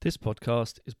This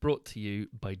podcast is brought to you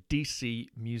by DC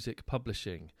Music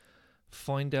Publishing.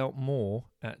 Find out more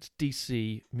at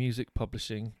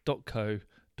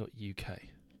dcmusicpublishing.co.uk.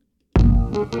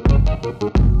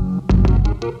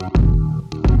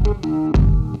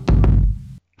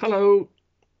 Hello,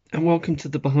 and welcome to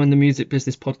the Behind the Music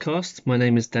Business podcast. My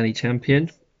name is Danny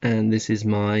Champion, and this is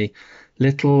my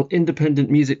little independent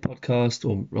music podcast,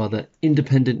 or rather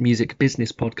independent music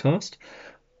business podcast,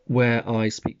 where I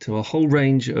speak to a whole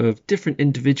range of different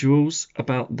individuals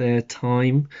about their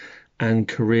time and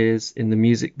careers in the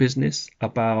music business,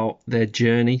 about their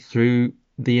journey through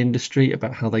the industry,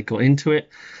 about how they got into it,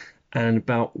 and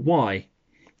about why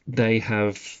they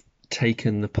have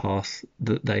taken the path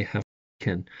that they have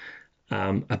taken.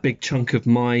 A big chunk of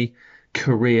my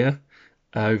career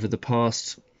over the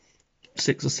past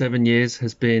 6 or 7 years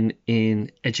has been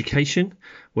in education,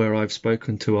 where I've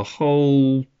spoken to a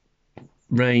whole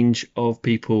range of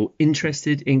people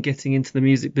interested in getting into the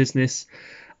music business,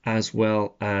 as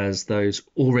well as those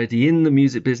already in the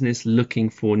music business looking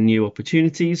for new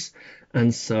opportunities.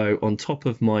 And so on top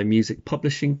of my music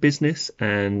publishing business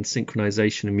and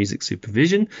synchronization and music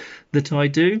supervision that I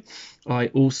do, I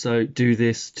also do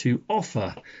this to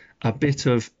offer a bit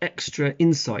of extra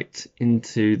insight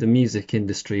into the music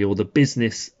industry, or the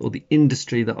business or the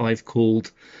industry that I've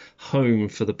called home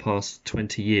for the past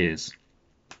 20 years.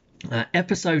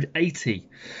 Episode 80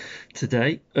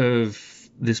 today of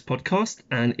this podcast,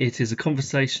 and it is a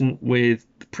conversation with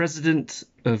the president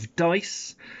of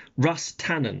DICE, Russ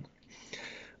Tannen.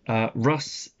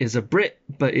 Russ is a Brit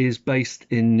but is based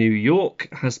in New York,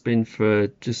 has been for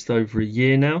just over a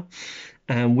year now,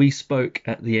 and we spoke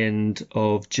at the end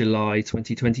of July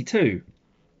 2022.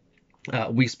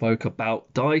 We spoke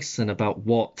about DICE and about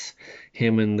what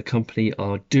him and the company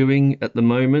are doing at the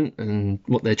moment and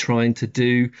what they're trying to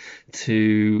do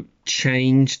to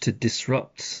change, to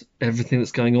disrupt everything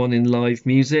that's going on in live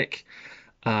music.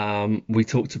 We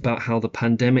talked about how the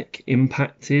pandemic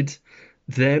impacted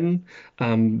them,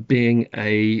 being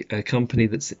a company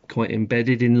that's quite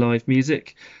embedded in live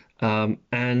music,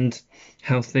 and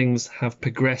how things have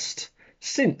progressed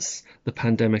since the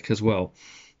pandemic as well.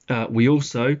 We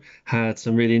also had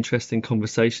some really interesting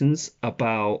conversations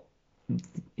about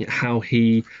how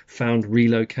he found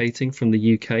relocating from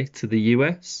the UK to the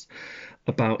US,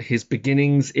 about his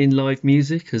beginnings in live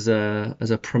music as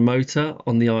a promoter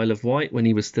on the Isle of Wight when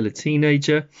he was still a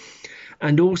teenager,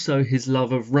 and also his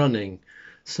love of running.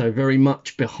 So very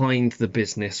much behind the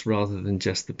business rather than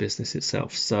just the business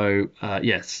itself. So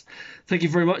yes, thank you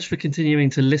very much for continuing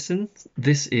to listen.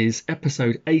 This is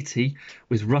episode 80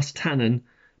 with Russ Tannen,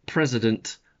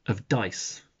 president of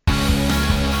DICE.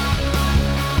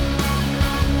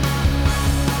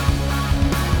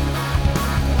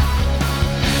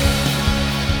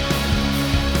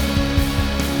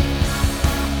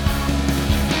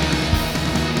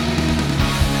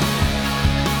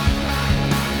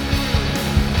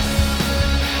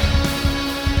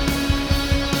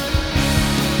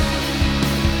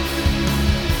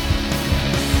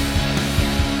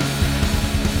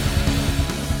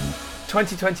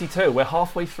 2022, we're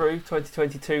halfway through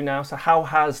 2022 now, so how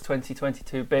has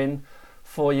 2022 been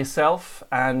for yourself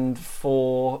and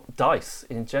for DICE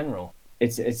in general?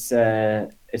 It's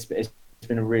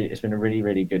been a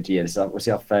really good year. This is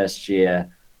obviously our first year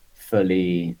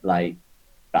fully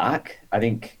back. I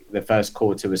think the first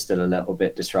quarter was still a little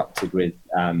bit disrupted with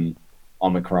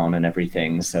Omicron and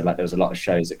everything, so there was a lot of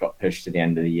shows that got pushed to the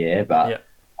end of the year, but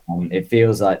it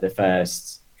feels like the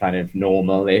first kind of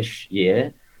normal-ish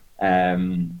year.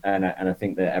 And I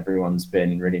think that everyone's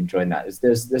been really enjoying that.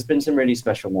 There's been some really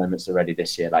special moments already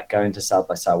this year, like going to South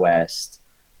by Southwest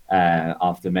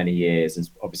after many years, and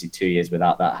obviously 2 years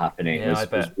without that happening. Yeah,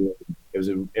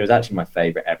 It was actually my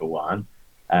favorite ever one,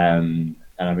 and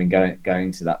I've been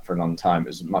going to that for a long time. It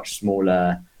was much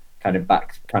smaller, kind of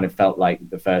felt like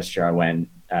the first year I went,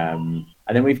 and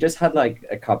then we've just had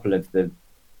a couple of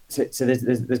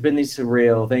there's been these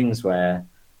surreal things where.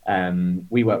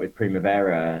 We work with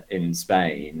Primavera in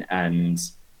Spain, and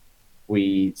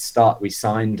we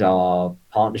signed our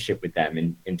partnership with them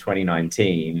in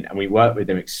 2019, and we worked with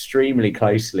them extremely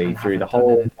closely through the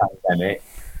whole pandemic,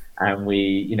 and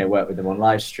we worked with them on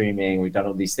live streaming. We've done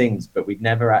all these things, but we'd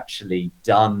never actually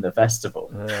done the festival.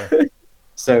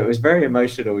 So it was very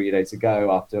emotional, to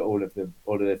go after all of the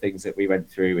things that we went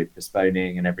through with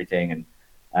postponing and everything, and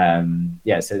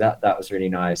so that was really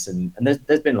nice, and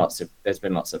there's been lots of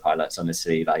highlights,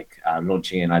 honestly,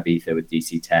 launching in Ibiza with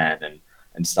DC10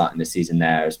 and starting the season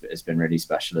there has been really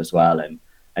special as well, and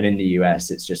in the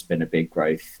US it's just been a big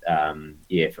growth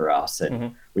year for us,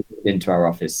 and we moved into our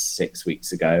office 6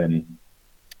 weeks ago, and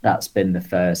that's been the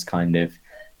first kind of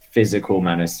physical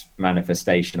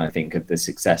manifestation, I think, of the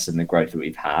success and the growth that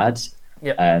we've had.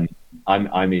 Yeah.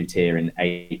 I moved here in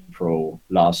April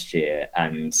last year,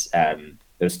 and there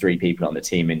was 3 people on the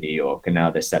team in New York, and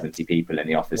now there's 70 people in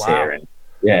the office Wow. here. And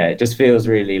yeah, it just feels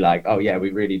really like, oh yeah,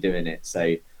 we're really doing it.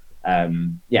 So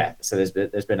so there's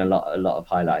been a lot of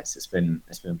highlights. It's been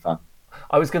fun.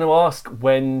 I was going to ask,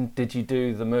 when did you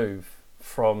do the move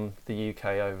from the UK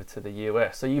over to the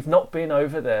US? So you've not been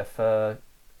over there for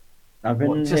I've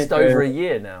been just over a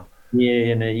year now. A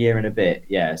year and a bit,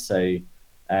 yeah. So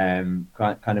kind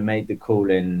of made the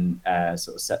call in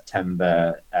sort of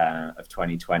September of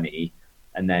 2020,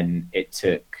 and then it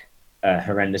took a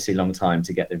horrendously long time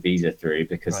to get the visa through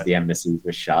because the embassies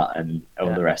were shut and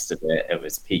all the rest of it. It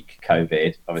was peak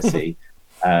COVID, obviously.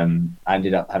 I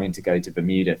ended up having to go to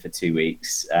Bermuda for 2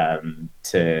 weeks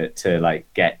to like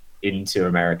get into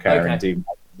America and do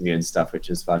and stuff, which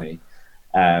was funny.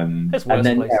 There's worse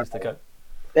places to go.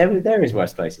 There is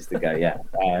worse places to go, yeah.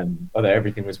 Although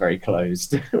everything was very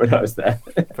closed when I was there.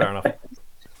 Fair enough.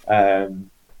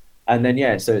 And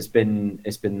then so it's been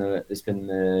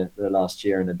the last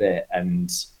year and a bit,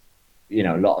 and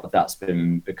a lot of that's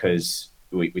been because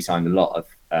we signed a lot of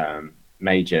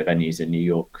major venues in New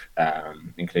York,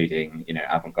 including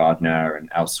Avant Gardner and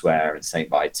Elsewhere and St.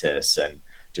 Vitus, and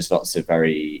just lots of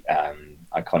very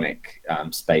iconic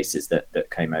spaces that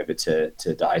came over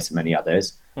to Dice and many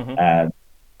others. Mm-hmm.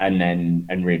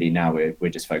 And really now we're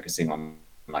just focusing on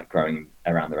like growing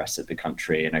around the rest of the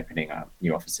country and opening up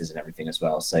new offices and everything as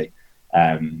well. So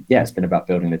it's been about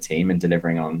building the team and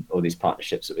delivering on all these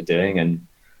partnerships that we're doing, and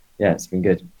it's been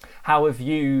good. How have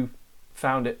you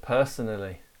found it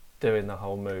personally doing the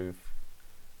whole move?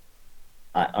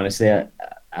 Honestly,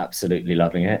 absolutely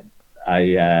loving it.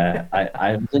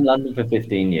 I was in London for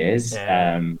 15 years.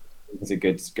 It was a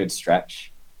good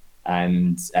stretch,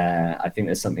 and I think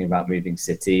there's something about moving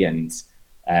city and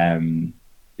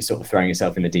sort of throwing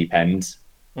yourself in the deep end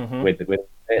with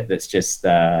it that's just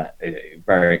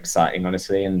very exciting,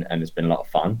 honestly, and it's been a lot of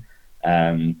fun.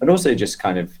 But also just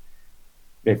kind of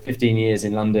 15 years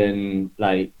in London,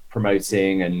 like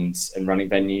promoting and running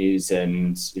venues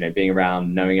and being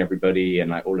around, knowing everybody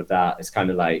and like all of that. It's kind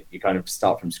of like you kind of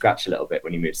start from scratch a little bit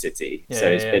when you move city.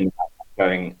 It's been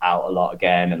going out a lot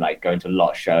again and like going to a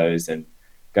lot of shows and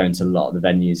going to a lot of the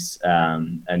venues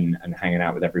and hanging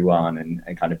out with everyone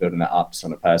and kind of building that up just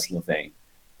on a personal thing.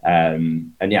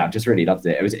 I've just really loved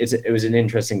it. It was an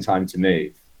interesting time to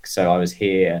move. So I was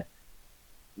here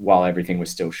while everything was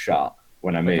still shut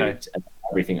when I moved, and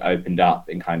everything opened up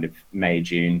in kind of May,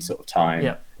 June sort of time.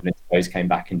 And then those came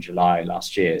back in July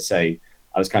last year. So I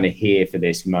was kind of here for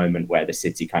this moment where the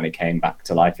city kind of came back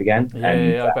to life again.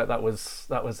 I bet that was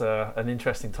an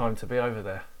interesting time to be over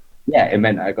there. Yeah, it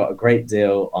meant I got a great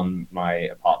deal on my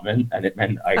apartment, and it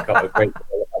meant I got a great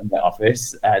deal on the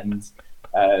office, and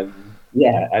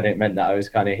and it meant that I was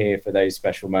kind of here for those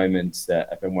special moments that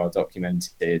have been well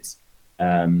documented,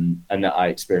 and that I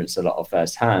experienced a lot of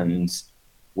firsthand,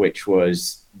 which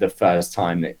was the first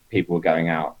time that people were going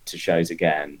out to shows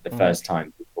again, the first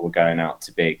time people were going out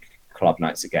to big club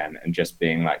nights again, and just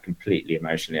being like completely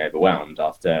emotionally overwhelmed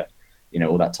after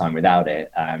all that time without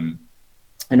it.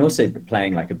 And also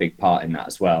playing like a big part in that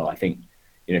as well. I think,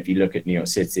 if you look at New York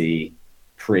City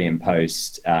pre and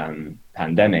post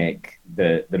pandemic,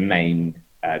 the main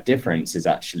difference is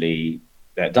actually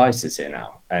that Dice is here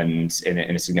now, and in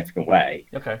a significant way.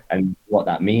 Okay. And what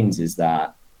that means is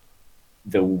that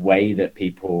the way that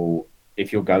people,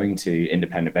 if you're going to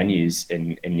independent venues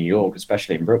in New York,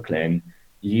 especially in Brooklyn,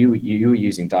 you're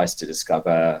using Dice to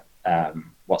discover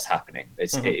what's happening.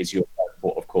 It is your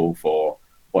port of call for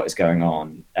what is going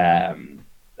on,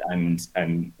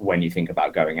 and when you think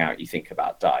about going out, you think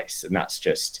about Dice, and that's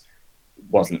just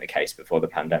wasn't the case before the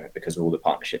pandemic because of all the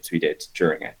partnerships we did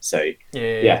during it. So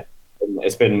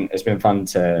it's been fun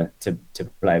to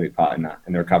play a big part in that,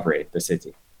 in the recovery of the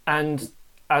city. And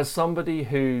as somebody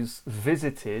who's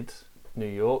visited New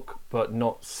York but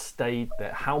not stayed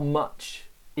there, how much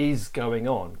is going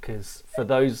on? Because for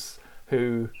those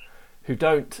who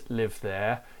don't live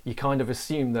there, you kind of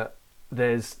assume that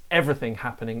there's everything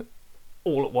happening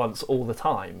all at once, all the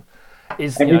time.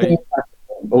 Everything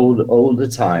all the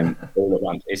time, all at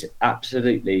once. It's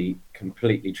absolutely,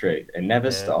 completely true. It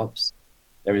never stops.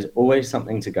 There is always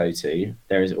something to go to.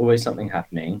 There is always something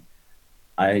happening.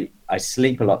 I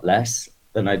sleep a lot less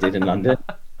than I did in London,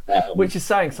 which is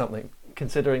saying something,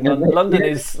 considering London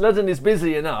is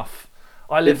busy enough.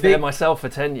 I lived there myself for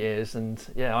 10 years, and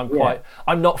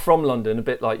I'm not from London, a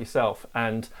bit like yourself,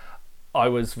 and I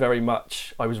was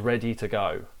ready to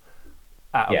go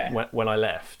when I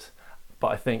left.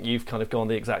 But I think you've kind of gone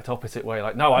the exact opposite way.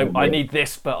 Like, no, I need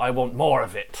this, but I want more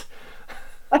of it.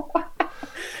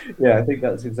 Yeah, I think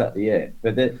that's exactly it.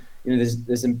 But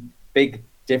there's some big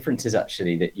differences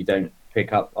actually that you don't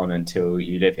pick up on until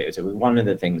you live here. So one of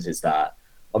the things is that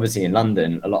obviously in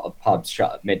London, a lot of pubs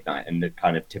shut at midnight, and the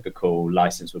kind of typical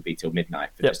license would be till midnight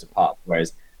for just a pub.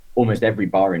 Whereas almost every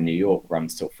bar in New York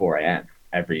runs till 4 a.m.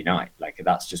 every night. Like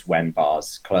that's just when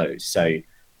bars close. So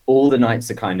all the nights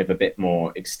are kind of a bit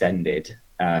more extended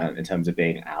in terms of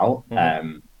being out.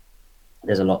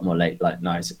 There's a lot more late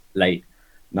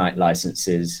night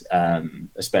licenses,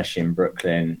 especially in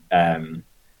Brooklyn.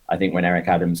 I think when Eric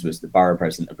Adams was the borough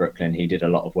president of Brooklyn, he did a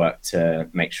lot of work to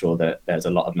make sure that there's a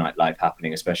lot of nightlife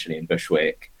happening, especially in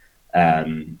Bushwick.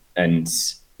 And,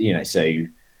 so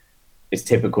it's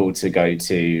typical to go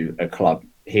to a club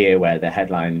here where the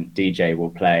headline DJ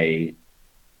will play,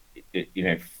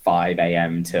 5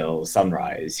 a.m. till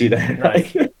sunrise,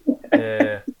 Right.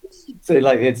 Yeah. So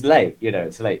like it's late,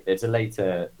 it's late. It's a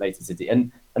later city,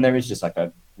 and there is just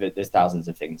there's thousands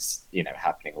of things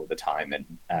happening all the time,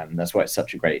 and that's why it's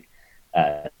such a great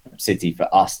city for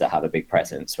us to have a big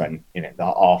presence. When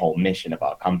our whole mission of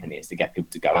our company is to get people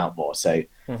to go out more. So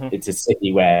it's a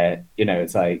city where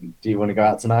it's like, do you want to go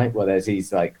out tonight? Well, there's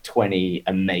these 20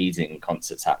 amazing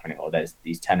concerts happening, or there's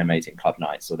these 10 amazing club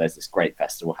nights, or there's this great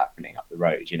festival happening up the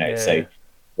road. So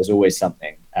there's always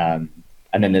something.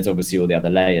 And then there's obviously all the other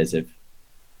layers of,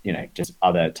 just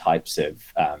other types of,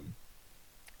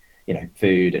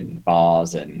 food and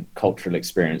bars and cultural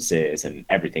experiences and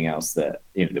everything else that,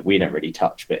 that we don't really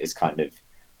touch, but is kind of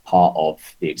part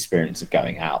of the experience of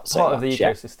going out. Part of the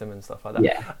ecosystem and stuff like that.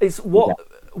 Yeah. It's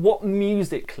what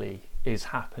musically is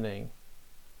happening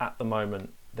at the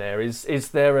moment there? Is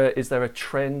there a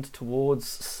trend towards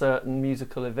certain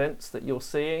musical events that you're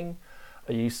seeing?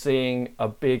 Are you seeing a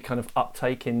big kind of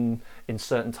uptake in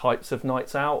certain types of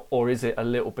nights out, or is it a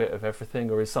little bit of everything,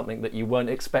 or is something that you weren't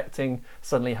expecting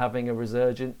suddenly having a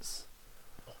resurgence?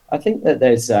 I think that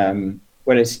there's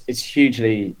it's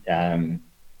hugely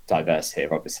diverse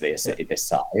here, obviously, a city this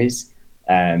size.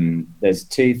 There's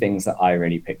two things that I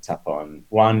really picked up on.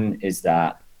 One is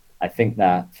that I think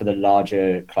that for the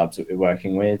larger clubs that we're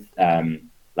working with,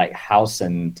 like house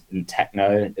and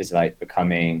techno is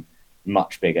becoming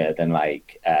much bigger than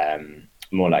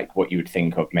more like what you would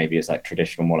think of maybe as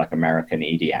traditional, more like American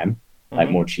EDM,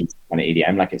 more cheap kind of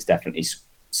EDM. It's definitely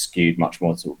skewed much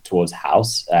more towards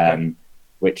house,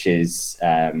 which is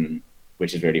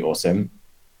really awesome.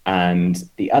 And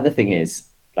the other thing is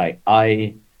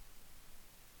I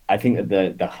think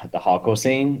that the hardcore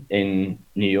scene in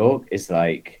New York is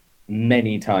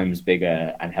many times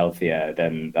bigger and healthier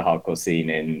than the hardcore scene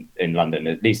in London,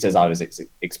 at least as I was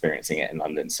experiencing it in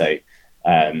London. So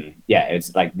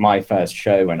it's my first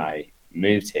show when I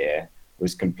moved here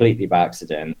was completely by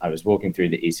accident. I was walking through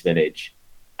the East Village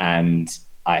and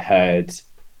I heard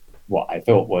what I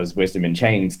thought was Wisdom in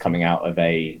Chains coming out of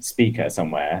a speaker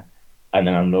somewhere. And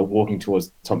then I'm walking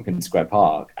towards Tompkins Square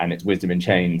Park and it's Wisdom in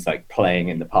Chains playing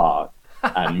in the park.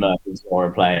 And Murphy's Law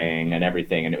are playing and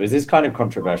everything. And it was this kind of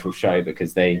controversial show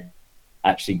because they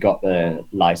actually got the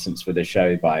license for the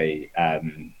show by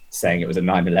saying it was a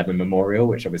 9/11 memorial,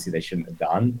 which obviously they shouldn't have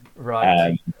done.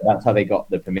 Right. That's how they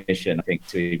got the permission, I think,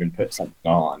 to even put something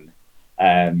on.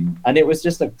 And it was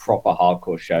just a proper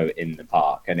hardcore show in the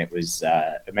park. And it was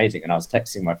amazing. And I was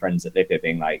texting my friends that live here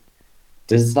being like,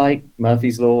 does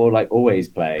Murphy's Law always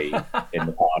play in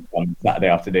the park on Saturday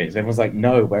afternoons? Everyone's like,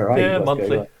 no, where are you? Yeah,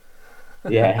 monthly.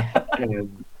 Yeah.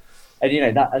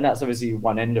 And that's obviously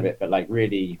one end of it, but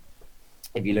really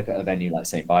if you look at a venue like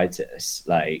St. Vitus,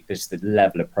 just the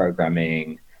level of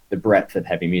programming, the breadth of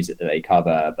heavy music that they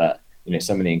cover, but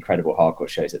some of the incredible hardcore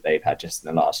shows that they've had just in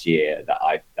the last year that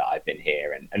I've been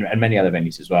here, and many other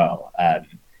venues as well.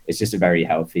 It's just a very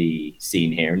healthy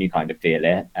scene here, and you kind of feel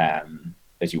it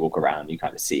as you walk around. You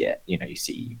kind of see it. You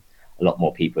see a lot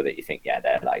more people that you think,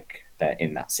 they're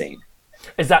in that scene.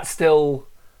 Is that still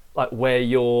where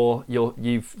you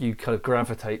kind of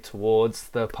gravitate towards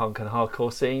the punk and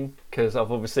hardcore scene? Because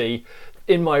I've obviously,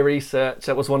 in my research,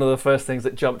 that was one of the first things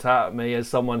that jumped out at me as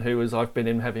someone I've been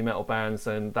in heavy metal bands,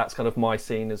 and that's kind of my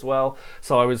scene as well.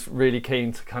 So I was really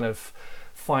keen to kind of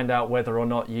find out whether or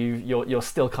not you're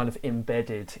still kind of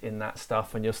embedded in that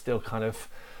stuff, and you're still kind of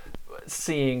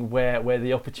seeing where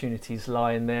the opportunities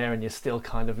lie in there, and you're still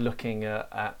kind of looking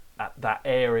at that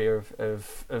area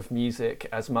of music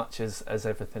as much as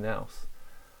everything else.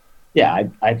 Yeah,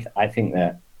 I think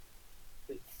that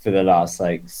for the last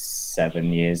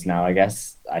 7 years now, I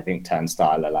guess, I think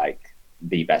Turnstile are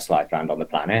the best live band on the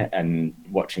planet, and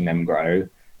watching them grow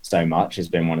so much has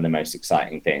been one of the most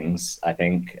exciting things, I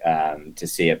think, to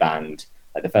see a band.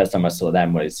 Like the first time I saw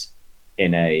them was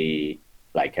in a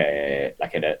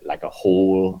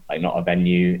hall, like not a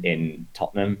venue in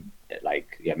Tottenham,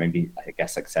 like maybe I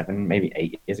guess like 7, maybe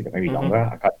 8 years ago, maybe longer.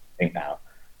 I can't think now.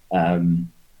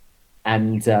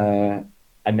 And they're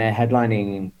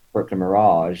headlining Brooklyn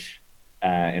Mirage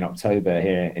in October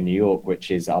here in New York,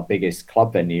 which is our biggest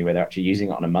club venue, where they're actually using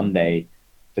it on a Monday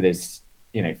for this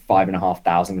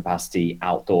 5,500 capacity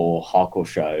outdoor hardcore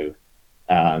show,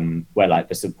 where like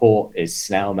the support is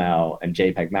Snail Mail and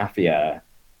JPEG Mafia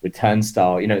with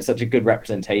Turnstile. It's such a good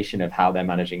representation of how they're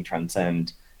managing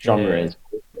transcend genres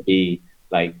to be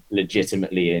like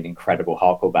legitimately an incredible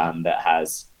hardcore band that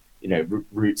has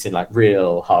roots in like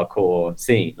real hardcore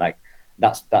scene. Like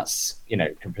that's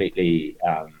completely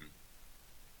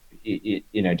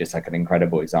just like an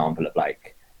incredible example of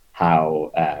like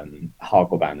how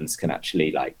hardcore bands can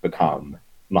actually like become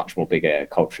much more bigger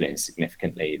culturally and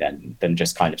significantly than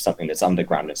just kind of something that's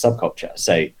underground and subculture.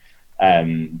 So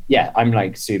I'm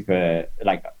like super,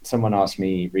 like someone asked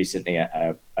me recently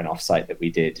at an offsite that we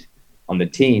did on the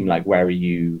team, like where are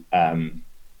you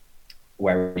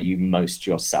most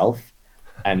yourself?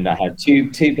 And I had two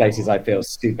places I feel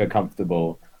super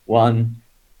comfortable. One,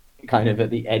 kind of at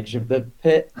the edge of the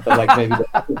pit, but like maybe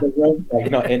the room,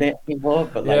 like not in it anymore.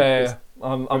 But like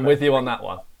I'm with you on that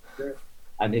one.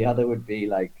 And the other would be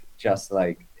like just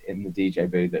like in the DJ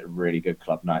booth at a really good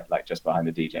club night, like just behind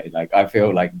the DJ. Like I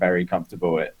feel like very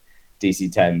comfortable at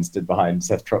DC10 stood behind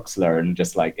Seth Troxler, and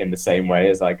just like in the same way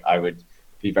as like I would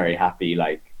be very happy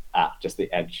like at just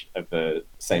the edge of the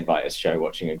St. Vitus show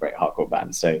watching a great hardcore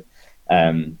band. So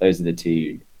those are the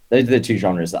two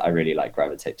genres that I really like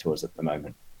gravitate towards at the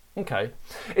moment. Okay,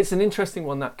 it's an interesting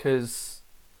one, that, because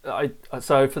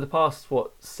so for the past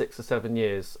 6 or 7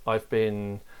 years I've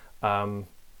been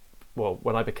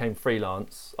when I became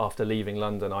freelance after leaving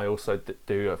London, I also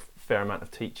do a fair amount of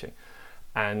teaching,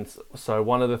 and so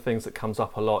one of the things that comes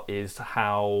up a lot is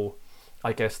how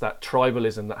I guess that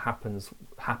tribalism that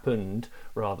happened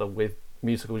rather with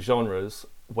musical genres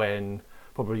when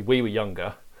probably we were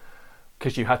younger,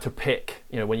 because you had to pick,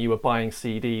 when you were buying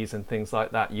CDs and things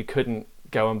like that, you couldn't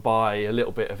go and buy a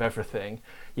little bit of everything.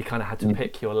 You kind of had to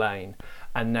pick your lane.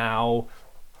 And now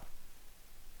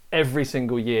every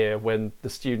single year when the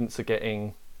students are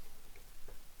getting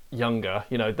younger,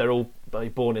 they're all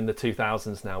born in the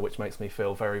 2000s now, which makes me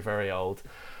feel very, very old,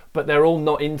 but they're all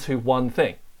not into one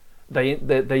thing. They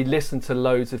listen to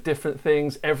loads of different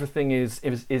things. Everything is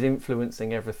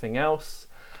influencing everything else,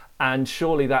 and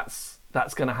surely that's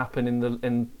going to happen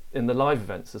in the live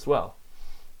events as well,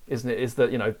 isn't it? Is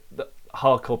that the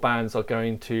hardcore bands are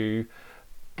going to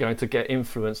get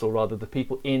influenced, or rather the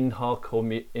people in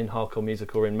hardcore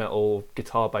music or in metal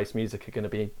guitar based music are going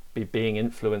to be being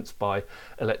influenced by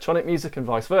electronic music and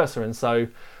vice versa. And so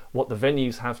what the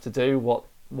venues have to do, what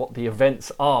the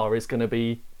events are, is going to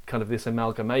be kind of this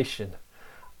amalgamation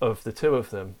of the two of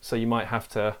them. So you might have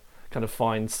to kind of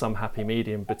find some happy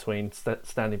medium between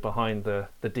standing behind the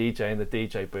DJ in the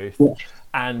DJ booth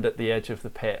and at the edge of the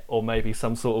pit, or maybe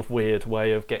some sort of weird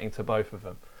way of getting to both of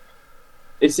them.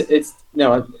 I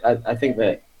think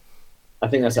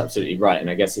that's absolutely right, and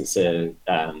I guess it's a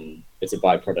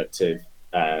byproduct of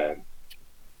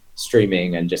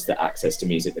streaming and just the access to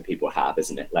music that people have,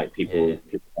 isn't it? Like people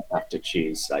have to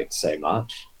choose like so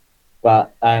much.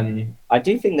 But I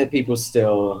do think that people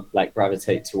still like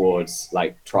gravitate towards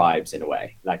like tribes in a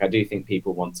way. Like I do think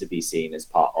people want to be seen as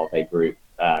part of a group,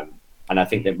 and I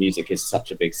think that music is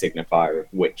such a big signifier of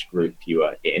which group you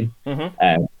are in.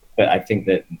 But I think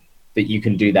that you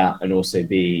can do that and also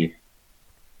be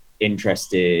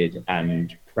interested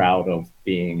and proud of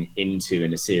being into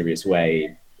in a serious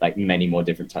way, like many more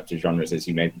different types of genres as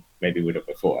you maybe would have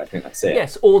before. I think that's it.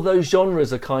 Yes, all those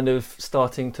genres are kind of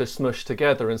starting to smush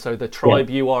together, and so the tribe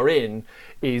you are in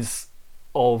is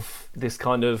of this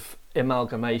kind of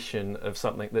amalgamation of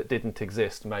something that didn't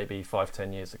exist maybe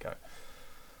 5-10 years ago.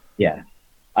 Yeah.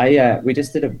 We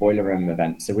just did a Boiler Room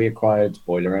event. So we acquired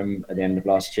Boiler Room at the end of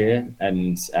last year,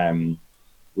 and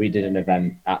we did an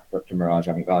event at Brooklyn Mirage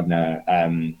Avant Gardner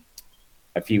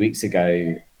a few weeks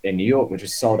ago in New York, which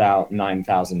was sold out,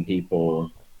 9,000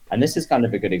 people. And this is kind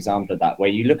of a good example of that, where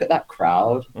you look at that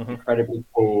crowd, incredibly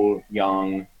cool,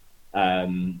 young,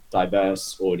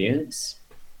 diverse audience,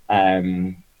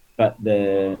 but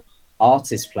the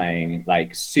artists playing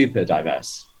like super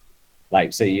diverse.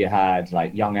 Like, so you had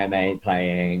like Young M.A.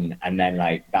 playing, and then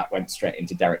like that went straight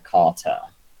into Derek Carter,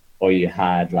 or you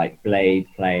had like Blade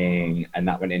playing, and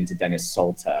that went into Dennis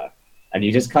Salter. And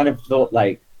you just kind of thought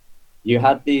like you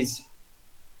had these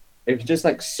it was just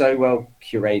like so well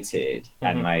curated,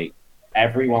 and like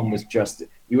everyone was just,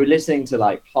 you were listening to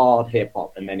like hard hip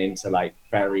hop and then into like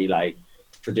very like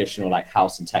traditional like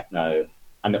house and techno,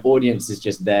 and the audience is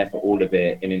just there for all of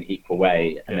it in an equal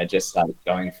way, and they're just like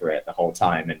going for it the whole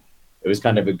time. And it was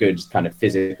kind of a good kind of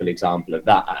physical example of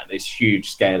that at this huge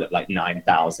scale of like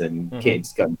 9,000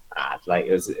 kids going mad. Like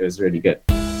it was really good.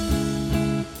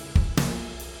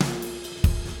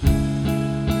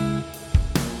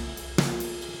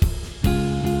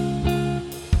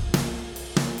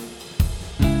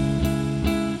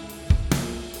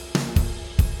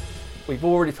 We've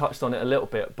already touched on it a little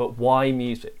bit, but why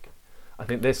music? I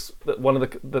think one of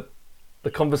the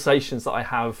conversations that I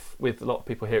have with a lot of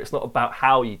people here, it's not about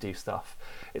how you do stuff,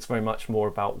 it's very much more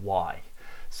about why.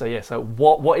 So yeah, so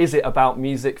what is it about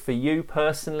music for you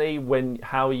personally?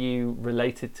 How you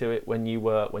related to it when you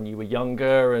were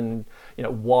younger, and you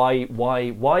know, why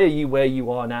are you where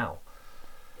you are now?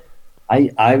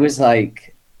 I was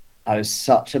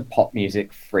such a pop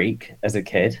music freak as a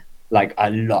kid. Like I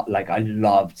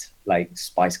loved like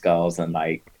Spice Girls, and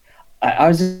like I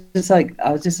was just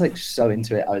like so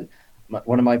into it.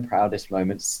 One of my proudest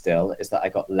moments still is that I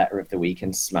got Letter of the Week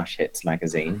in Smash Hits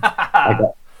magazine.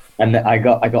 I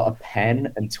got a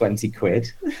pen and 20 quid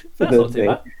for the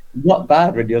thing. Not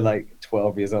bad when you're like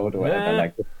 12 years old or whatever.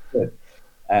 Like, good.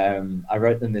 I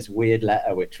wrote them this weird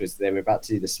letter, which was they were about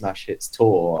to do the Smash Hits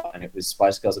tour, and it was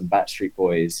Spice Girls and Backstreet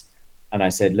Boys. And I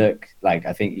said, look, like,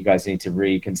 I think you guys need to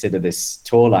reconsider this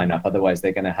tour lineup. Otherwise,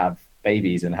 they're going to have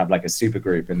babies and have like a super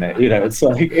group. And you know, it's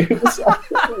like, it was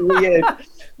weird.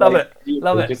 Love like, it.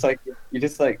 Love it. Just like, you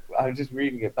just like, I was just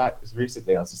reading it back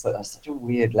recently. I was just like, that's such a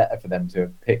weird letter for them to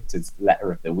have picked as Letter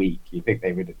of the Week. You think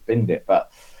they would have binned it.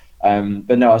 But no,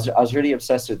 I was really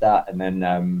obsessed with that. And then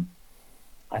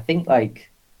I think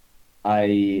like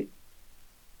I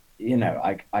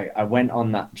went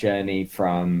on that journey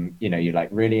from, you know, you're like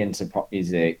really into pop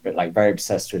music, but like very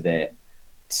obsessed with it.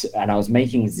 And I was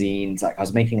making zines, like I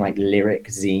was making like lyric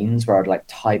zines where I'd like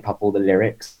type up all the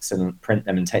lyrics and print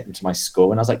them and take them to my school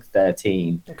when I was like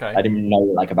 13. Okay. I didn't know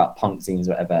like about punk zines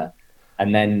or whatever.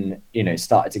 And then, you know,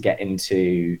 started to get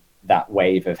into that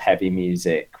wave of heavy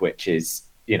music, which is,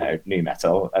 you know, nu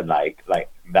metal. And like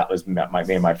that was me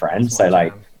and my friends. So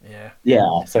like,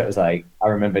 yeah. So it was like, I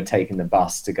remember taking the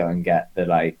bus to go and get the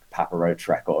like Papa Roach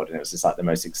record. And it was just like the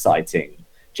most exciting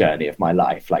journey of my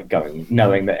life, like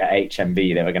knowing that at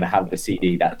HMV they were going to have the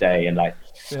CD that day, and like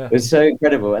it was so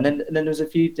incredible. And then there was a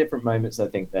few different moments, I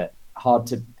think, that hard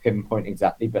to pinpoint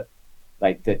exactly, but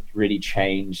like that really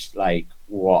changed like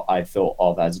what I thought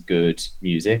of as good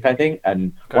music, I think.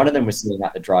 And one of them was sitting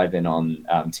at the drive-in on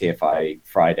TFI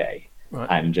Friday,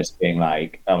 and just being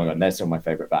like, oh my god, they're still my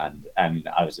favorite band. And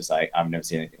I was just like, I've never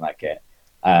seen anything like it.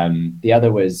 The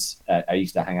other was I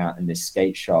used to hang out in this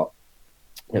skate shop.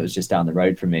 It was just down the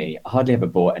road from me. I hardly ever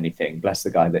bought anything. Bless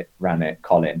the guy that ran it,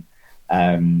 Colin.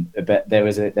 But there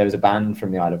was a band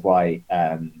from the Isle of Wight,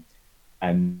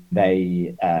 and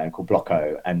they called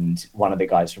Blocko. And one of the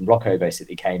guys from Blocko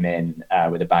basically came in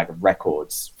with a bag of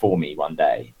records for me one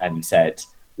day and said,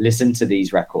 "Listen to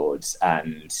these records,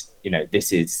 and you know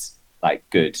this is like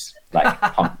good, like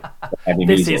punk, heavy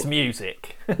music. This is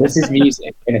music. This is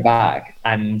music in a bag."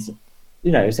 And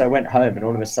you know, so I went home, and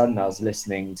all of a sudden I was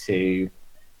listening to,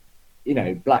 you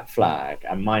know, Black Flag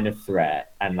and Minor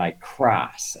Threat and like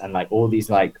Crass and like all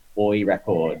these like Oi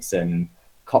records and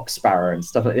Cock Sparrow and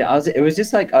stuff like that. It was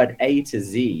just like an A to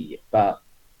Z. But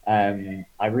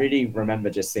I really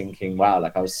remember just thinking, wow,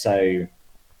 like I was so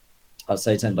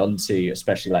turned on to,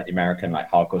 especially like the American like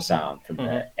hardcore sound from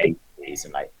the 80s,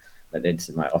 and like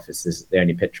into my office. The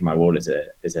only picture on my wall is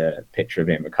a picture of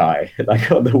Ian Mackay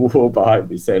like on the wall behind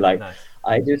me. So like nice.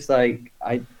 I just like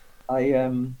I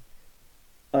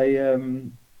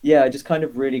just kind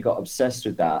of really got obsessed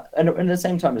with that. And at the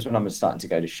same time as when I was starting to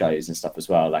go to shows and stuff as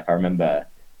well, like I remember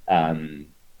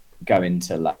going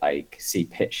to like see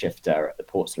Pitch Shifter at the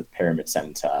Portsmouth Pyramid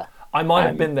Centre. I might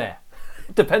have been there,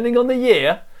 depending on the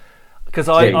year, because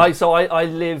I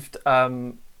lived.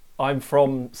 I'm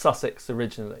from Sussex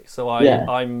originally, so I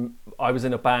was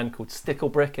in a band called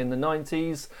Sticklebrick in the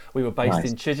 90s. We were based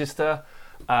in Chichester.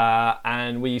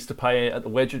 And we used to play at the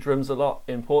Wedgwood Rooms a lot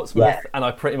in Portsmouth, and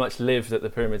I pretty much lived at the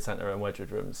Pyramid Centre and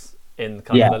Wedgwood Rooms in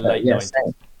kind of the late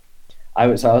 90s. I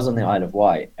was on the Isle of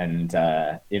Wight, and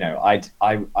you know, I'd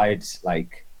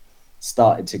like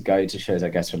started to go to shows, I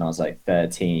guess, when I was like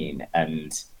 13,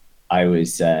 and I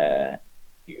was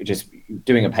just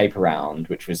doing a paper round,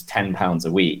 which was £10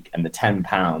 a week, and the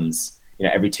 £10, you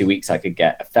know, every 2 weeks I could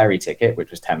get a ferry ticket,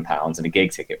 which was £10, and a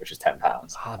gig ticket, which was £10.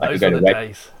 Those were the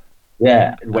days.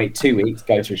 Yeah, wait 2 weeks,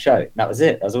 go to a show. That was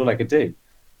it. That was all I could do.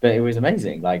 but it was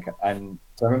amazing. Like, and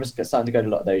so I remember starting to go to a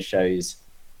lot of those shows.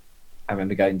 I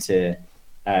remember going to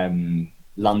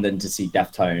London to see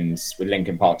Deftones with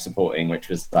Linkin Park supporting, which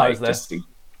was like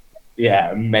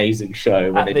amazing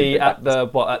show. When at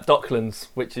Docklands,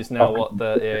 which is now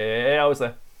I was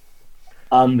there.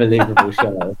 Unbelievable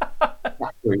show.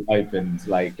 Factory opened,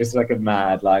 like just like a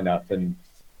mad lineup, and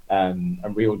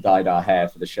we all dyed our hair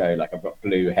for the show. Like I've got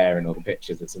blue hair in all the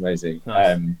pictures. It's amazing.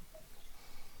 Nice.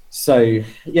 So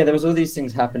yeah, there was all these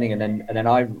things happening, and then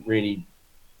I really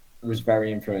was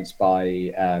very influenced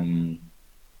by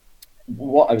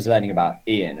what I was learning about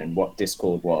Ian and what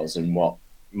Discord was and what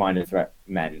Minor Threat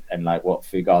meant and like what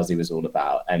Fugazi was all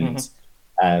about. And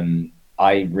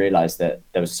I realized that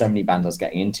there were so many bands I was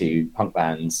getting into, punk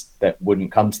bands, that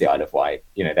wouldn't come to the Isle of Wight.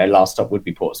 You know, their last stop would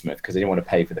be Portsmouth because they didn't want to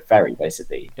pay for the ferry,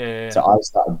 basically. Yeah. So I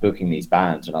started booking these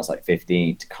bands when I was like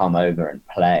 15 to come over and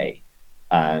play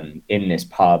in this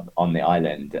pub on the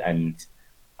island. And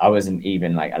I wasn't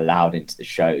even like allowed into the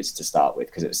shows to start with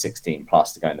because it was 16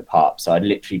 plus to go in the pub. So I'd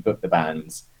literally book the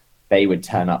bands. They would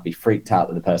turn up, be freaked out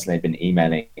that the person they'd been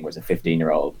emailing was a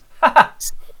 15-year-old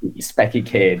specky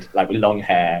kid, like with long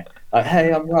hair. Like,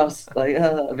 hey, I'm Russ. Like,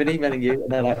 I've been emailing you,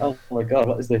 and they're like, oh my god,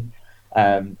 what is this?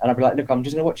 And I'd be like, look, I'm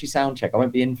just gonna watch you sound check. I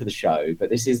won't be in for the show, but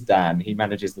this is Dan. He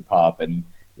manages the pub, and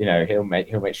you know he'll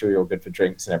make sure you're all good for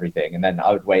drinks and everything. And then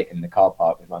I would wait in the car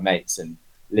park with my mates and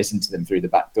listen to them through the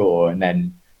back door, and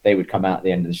then they would come out at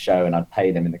the end of the show, and I'd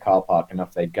pay them in the car park, and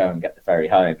off they'd go and get the ferry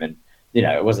home. And you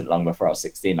know, it wasn't long before I was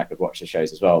 16. I could watch the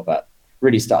shows as well, but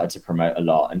really started to promote a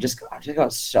lot, and I just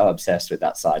got so obsessed with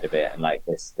that side of it, and like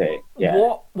this thing. Yeah.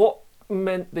 What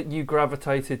meant that you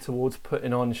gravitated towards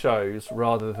putting on shows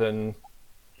rather than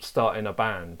starting a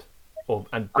band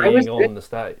and being on the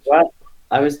stage? Well,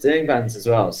 I was doing bands as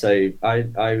well, so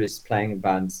I was playing in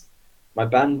bands. My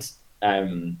band,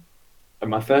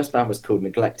 my first band was called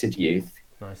Neglected Youth.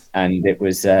 Nice. And it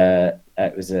was a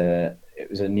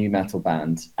new metal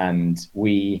band, and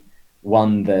we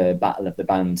won the Battle of the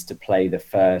Bands to play the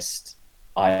first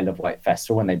Isle of Wight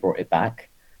festival when they brought it back.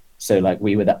 So like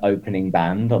we were the opening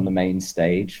band on the main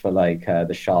stage for like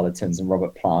the Charlatans and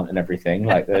Robert Plant and everything.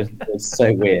 Like it was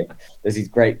so weird. There's these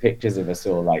great pictures of us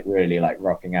all like really like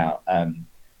rocking out. And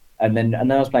then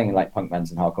I was playing in like punk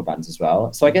bands and hardcore bands as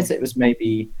well. So I guess it was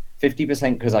maybe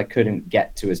 50% because I couldn't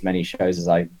get to as many shows as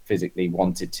I physically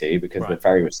wanted to because the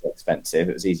ferry was so expensive.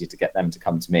 It was easier to get them to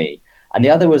come to me. And the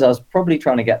other was I was probably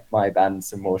trying to get my band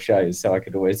some more shows so I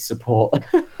could always support.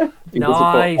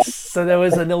 Nice. So there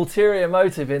was an ulterior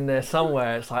motive in there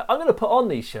somewhere. It's like, I'm going to put on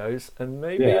these shows and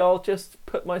maybe I'll just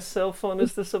put myself on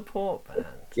as the support band.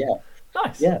 Yeah.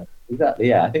 Nice. Yeah, exactly.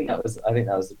 Yeah, I think that was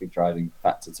a big driving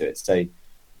factor to it. So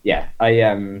yeah,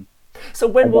 So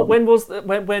when was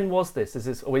this? Is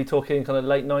this, are we talking kind of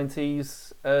late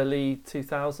 90s, early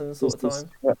 2000s sort of time?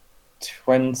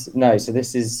 So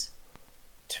this is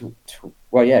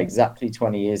exactly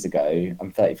 20 years ago.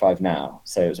 I'm 35 now,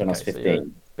 so it was when I was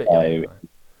 15. So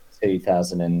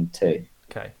 2002.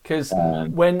 Okay, because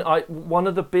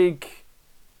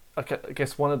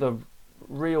one of the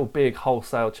real big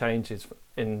wholesale changes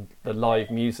in the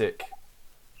live music,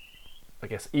 I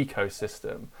guess,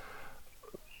 ecosystem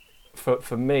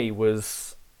for me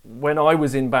was when I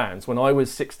was in bands, when I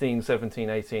was 16, 17,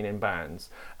 18 in bands,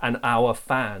 and our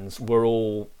fans were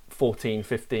all 14,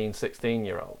 15,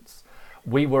 16-year-olds,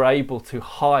 we were able to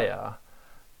hire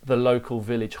the local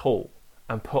village hall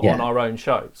and put on our own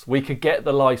shows. We could get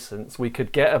the license, we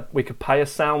could pay a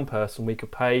sound person, we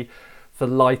could pay for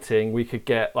lighting, we could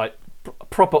get like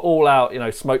proper all out,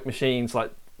 smoke machines,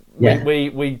 like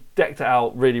we decked it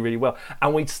out really, really well,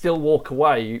 and we'd still walk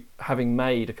away having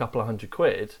made a couple of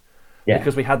 £100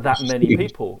 because we had that many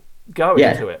people going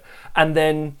to it. And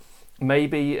then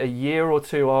maybe a year or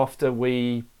two after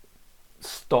we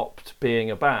stopped being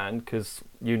a band, because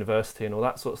university and all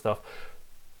that sort of stuff,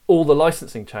 all the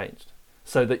licensing changed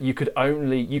so that you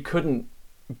couldn't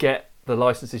get the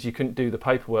licenses, you couldn't do the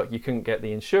paperwork, you couldn't get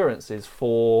the insurances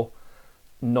for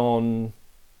non-venue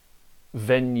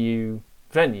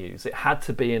venues. It had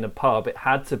to be in a pub, it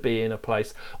had to be in a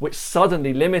place, which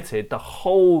suddenly limited the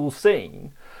whole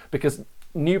scene, because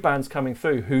new bands coming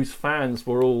through whose fans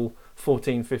were all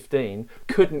 14, 15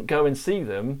 couldn't go and see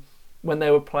them when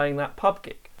they were playing that pub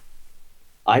gig.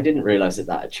 I didn't realise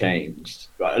that had changed.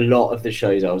 A lot of the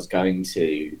shows I was going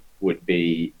to would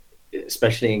be,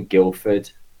 especially in Guildford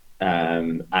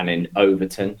and in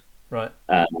Overton. Right.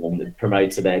 The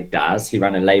promoter there, Daz, he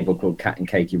ran a label called Cat and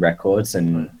Cakey Records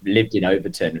and lived in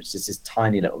Overton, which is this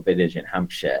tiny little village in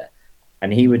Hampshire.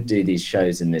 And he would do these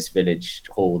shows in this village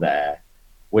hall there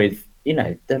with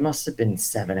there must have been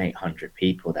 700-800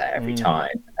 people there every Mm.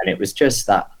 time, and it was just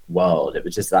that world. It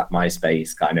was just that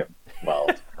MySpace kind of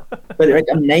world. But they're like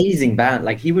amazing band.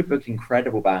 Like he would book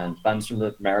incredible bands from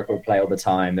America would play all the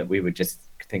time that we would just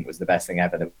think was the best thing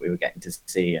ever that we were getting to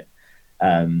see.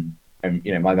 And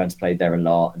my band's played there a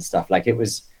lot and stuff. Like it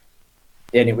was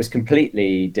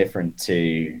completely different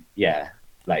to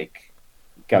like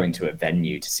going to a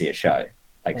venue to see a show.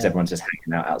 Like, because everyone's just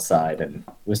hanging out outside, and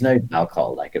there was no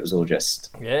alcohol. Like, it was all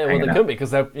just Yeah, well, they couldn't be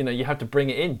because you had to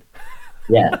bring it in.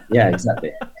 Yeah,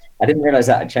 exactly. I didn't realize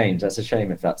that had changed. That's a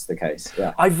shame if that's the case.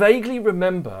 Yeah. I vaguely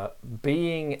remember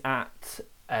being at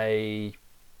an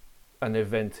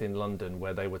event in London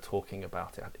where they were talking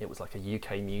about it. It was like a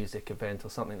UK music event or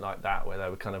something like that, where they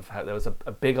were there was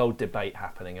a big old debate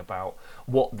happening about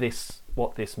what this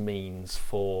means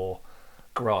for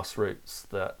grassroots,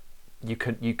 that you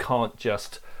can't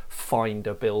just find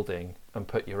a building and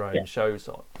put your own shows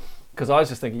on. Because I was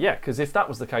just thinking, because if that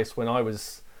was the case when I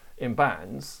was in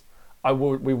bands,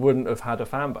 we wouldn't have had a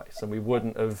fan base, and we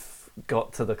wouldn't have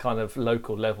got to the kind of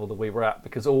local level that we were at,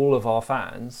 because all of our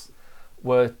fans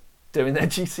were doing their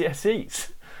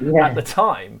GCSEs at the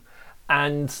time.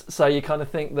 And so you kind of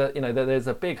think that that there's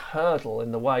a big hurdle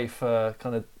in the way for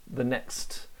kind of the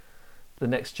next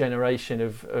generation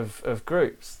of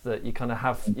groups, that you kind of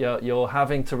have you're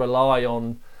having to rely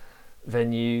on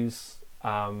venues.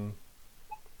 I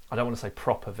don't want to say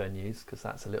proper venues because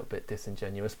that's a little bit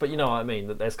disingenuous, but you know what I mean,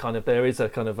 that there's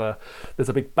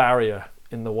a big barrier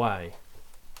in the way.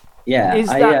 Yeah.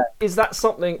 Is that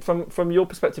something from your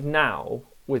perspective now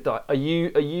with that? Are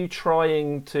you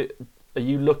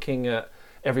looking at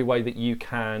every way that you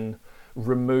can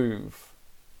remove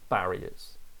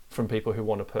barriers from people who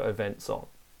want to put events on?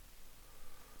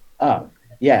 Oh,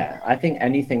 yeah. I think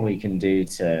anything we can do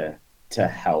to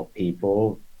help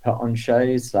people put on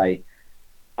shows, like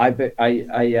I booked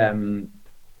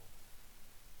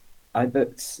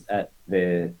at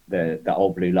the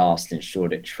Old Blue Last in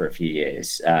Shoreditch for a few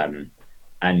years,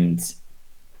 and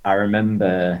I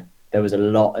remember there was a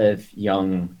lot of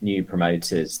young new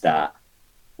promoters that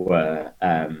were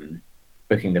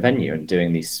booking the venue and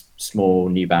doing these small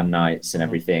new band nights and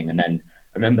everything. And then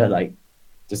I remember, like,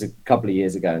 just a couple of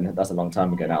years ago, and that's a long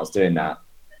time ago now, I was doing that,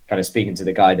 kind of speaking to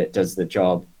the guy that does the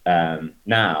job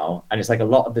now, and it's like a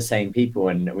lot of the same people,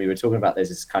 and we were talking about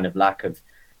this kind of lack of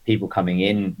people coming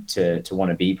in to want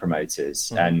to be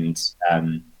promoters, and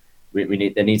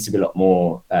there needs to be a lot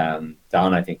more done,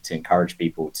 I think, to encourage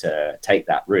people to take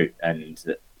that route, and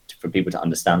for people to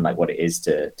understand like what it is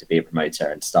to be a promoter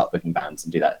and start booking bands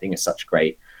and do that. I think it's such a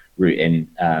great route in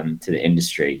to the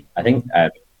industry. I think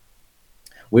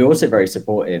we're also very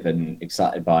supportive and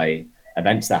excited by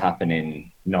events that happen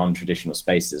in non-traditional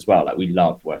spaces as well. Like, we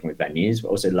love working with venues, but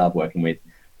also love working with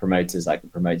promoters. Like the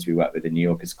promoter we work with in New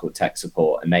York is called Tech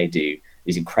Support, and they do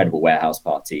these incredible warehouse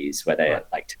parties where they're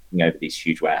like taking over these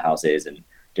huge warehouses and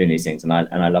doing these things. And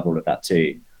I love all of that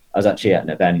too. I was actually at an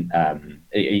event.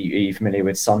 Are you familiar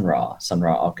with Sun Ra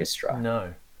Orchestra?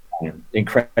 No.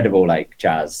 Incredible, like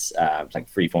jazz,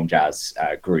 like freeform jazz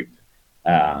group.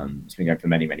 It's been going for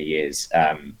many, many years.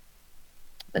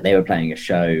 But they were playing a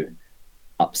show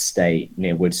upstate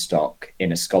near Woodstock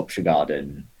in a sculpture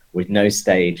garden with no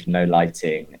stage, no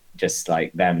lighting, just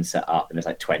like them set up, and there's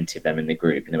like 20 of them in the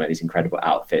group, and they wear these incredible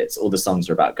outfits. All the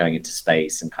songs are about going into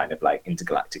space and kind of like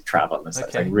intergalactic travel, and so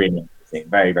it's like really interesting,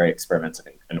 very, very experimental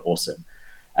and awesome.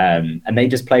 And they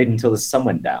just played until the sun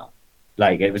went down.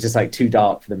 Like, it was just like too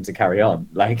dark for them to carry on.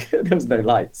 Like, there was no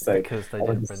lights, so because they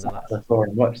didn't bring the lights.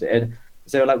 And watched it. And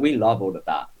so like, we love all of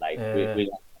that. Like, we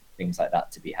love things like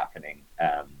that to be happening.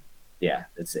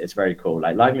 It's very cool.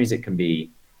 Like, live music can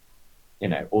be,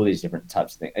 all these different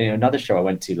types of things. And, another show I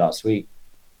went to last week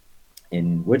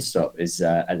in Woodstock is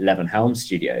at Levenhelm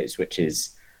Studios, which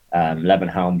is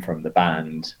Levenhelm from the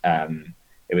band.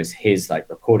 It was his like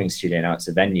recording studio. Now it's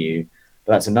a venue,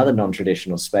 but that's another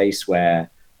non-traditional space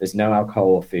where there's no alcohol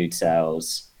or food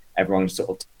sales. Everyone sort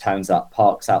of turns up,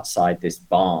 parks outside this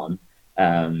barn.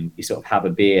 You sort of have a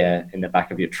beer in the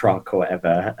back of your truck or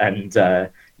whatever, and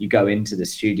you go into the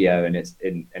studio, and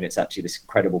it's actually this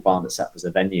incredible barn that's set up as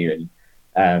a venue.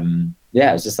 And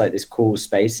it's just like this cool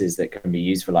spaces that can be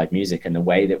used for live music, and the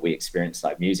way that we experience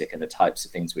live music and the types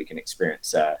of things we can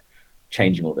experience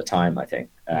changing all the time, I think.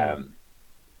 And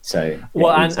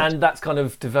that's kind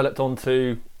of developed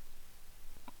onto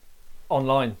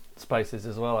online spaces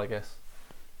as well, I guess,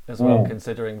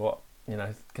 considering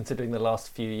the last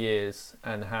few years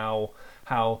and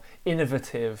how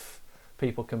innovative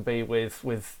people can be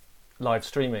with live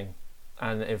streaming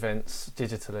and events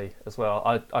digitally as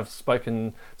well. I've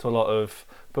spoken to a lot of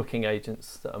booking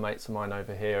agents that are mates of mine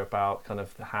over here about kind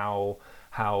of how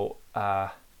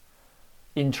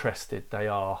interested they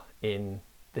are in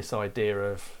this idea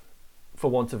of, for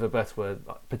want of a better word,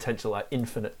 like potential like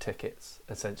infinite tickets,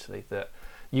 essentially, that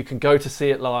you can go to see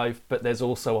it live, but there's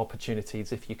also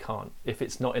opportunities if you can't, if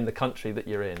it's not in the country that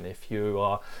you're in, if you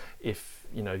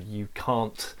know you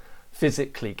can't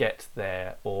physically get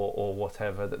there or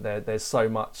whatever, that there's so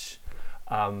much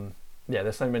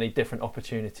there's so many different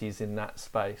opportunities in that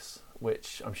space,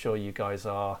 which I'm sure you guys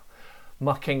are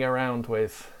mucking around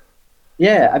with.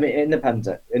 Yeah, I mean, in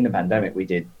the pandemic, we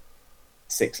did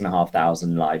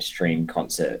 6,500 live stream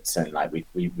concerts, and like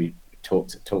we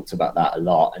talked about that a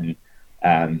lot, and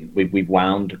we've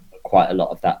wound quite a lot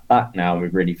of that back now.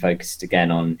 We've really focused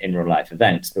again on in real life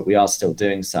events, but we are still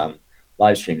doing some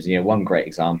live streams. You know, one great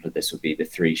example of this would be the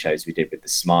 3 shows we did with the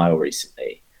Smile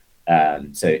recently.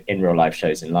 So in real life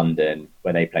shows in London,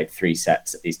 where they played 3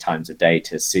 sets at these times of day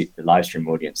to suit the live stream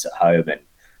audience at home, and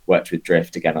worked with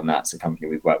Drift again on that. It's a company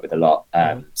we've worked with a lot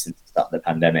since the start of the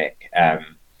pandemic.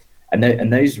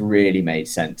 And those really made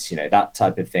sense, you know, that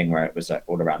type of thing where it was like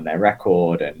all around their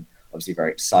record and obviously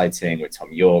very exciting with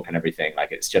Tom York and everything.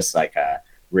 Like, it's just like a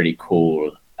really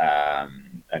cool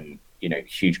and, you know,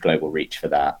 huge global reach for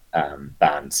that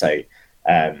band. So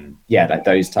like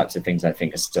those types of things I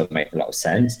think are still make a lot of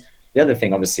sense. The other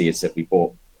thing obviously is that we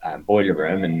bought Boiler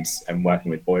Room and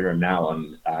working with Boiler Room now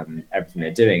on everything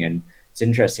they're doing. And it's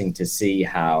interesting to see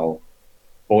how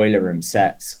Boiler Room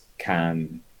sets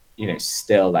can, you know,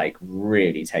 still like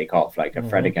really take off. Like a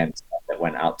Fred Again set that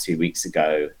went out 2 weeks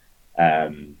ago.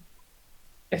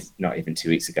 It's not even 2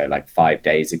 weeks ago, like 5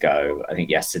 days ago. I think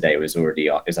yesterday was already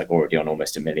on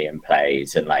almost 1 million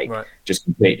plays, and like just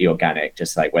completely organic.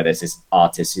 Just like where there's this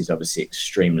artist who's obviously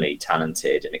extremely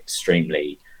talented and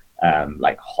extremely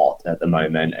like hot at the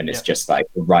moment, and it's just like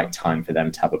the right time for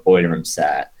them to have a Boiler Room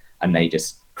set, and they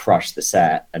just crush the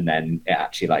set, and then it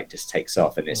actually like just takes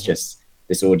off, and it's just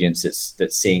this audience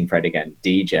that's seeing Fred Again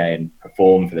DJ and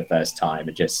perform for the first time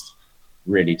and just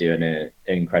really doing an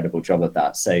incredible job of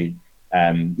that. So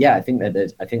I think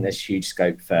there's huge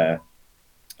scope for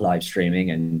live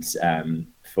streaming and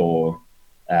for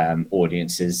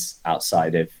audiences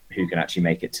outside of who can actually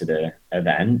make it to the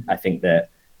event. I think that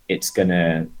it's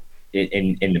gonna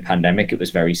in the pandemic it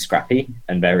was very scrappy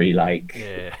and very like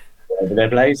over their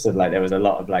place, and like there was a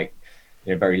lot of like,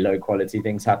 you know, very low quality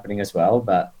things happening as well.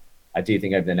 But I do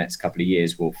think over the next couple of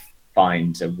years we'll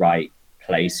find a right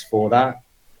place for that,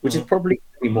 which is probably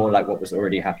more like what was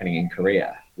already happening in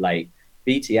Korea. Like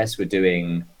BTS were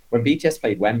doing, when BTS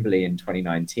played Wembley in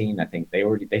 2019, I think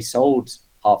they sold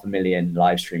 500,000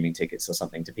 live streaming tickets or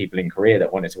something to people in Korea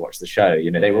that wanted to watch the show.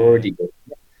 You know, they were already doing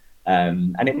it.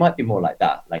 And it might be more like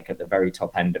that, like at the very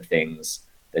top end of things,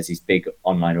 there's these big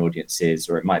online audiences,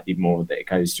 or it might be more that it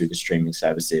goes through the streaming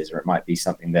services, or it might be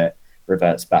something that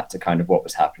reverts back to kind of what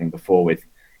was happening before with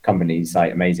companies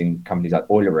like amazing companies like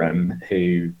Boiler Room,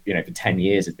 who, you know, for 10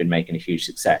 years have been making a huge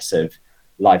success of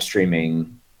live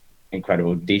streaming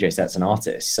incredible DJ sets and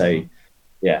artists. So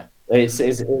yeah, it's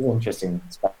an interesting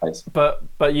space. But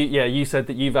you said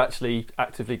that you've actually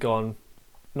actively gone,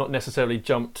 not necessarily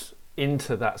jumped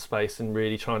into that space and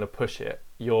really trying to push it.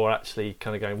 You're actually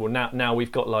kind of going, well, now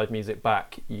we've got live music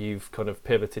back, you've kind of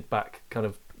pivoted back kind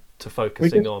of to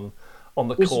focusing on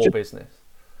the core business.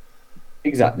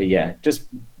 Exactly, yeah. Just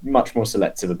much more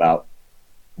selective about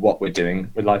what we're doing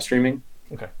with live streaming.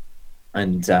 Okay.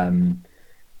 And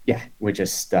we're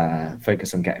just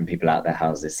focused on getting people out of their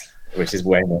houses, which is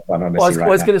way more fun, honestly. Well, I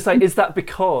was going to say, is that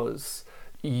because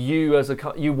you as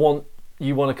you want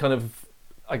to kind of,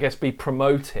 I guess, be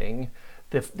promoting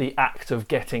the act of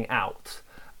getting out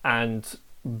and,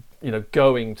 you know,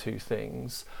 going to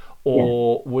things,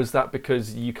 or was that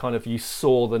because you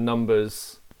saw the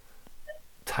numbers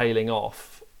tailing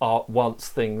off once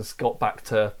things got back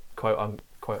to quote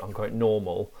unquote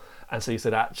normal, and so you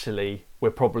said, actually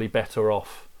we're probably better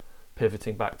off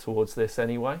pivoting back towards this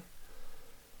anyway?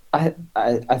 I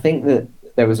think that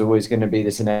there was always going to be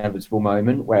this inevitable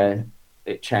moment where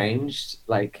it changed,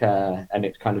 like and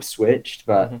it kind of switched,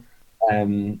 but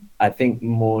I think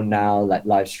more now, like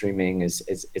live streaming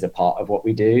is a part of what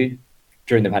we do.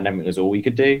 During the pandemic, it was all we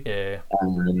could do.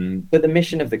 But the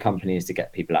mission of the company is to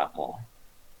get people out more.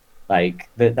 Like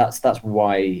that's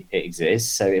why it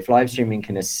exists. So if live streaming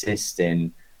can assist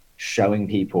in showing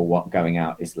people what going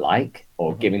out is like,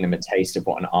 or giving them a taste of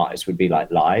what an artist would be like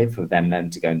live, for them then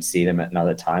to go and see them at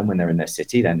another time when they're in their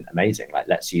city, then amazing. Like,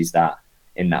 let's use that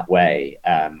in that way,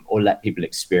 or let people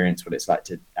experience what it's like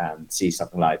to see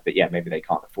something live, but maybe they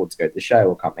can't afford to go to the show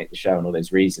or can't make the show and all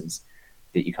those reasons.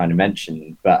 that you kind of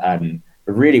mentioned. But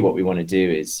really what we want to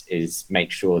do is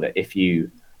make sure that if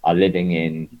you are living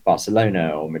in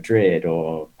Barcelona or Madrid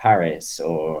or Paris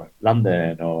or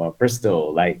London or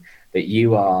Bristol, like that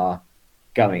you are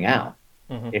going out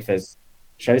if there's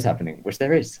shows happening, which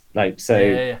there is. Like,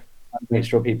 so make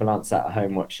sure people aren't sat at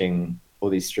home watching all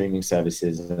these streaming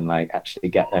services, and like actually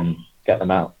get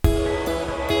them out.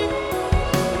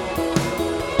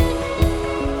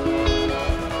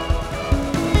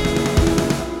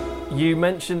 You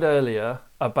mentioned earlier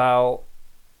about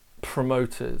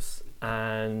promoters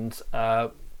and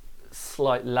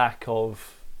slight lack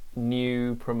of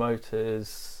new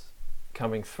promoters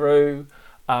coming through.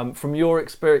 From your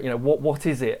experience, you know, what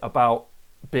is it about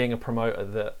being a promoter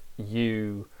that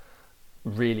you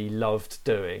really loved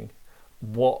doing?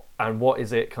 What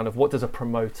is it kind of, what does a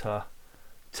promoter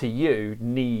to you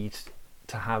need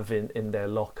to have in their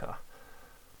locker?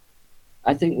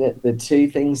 I think that the two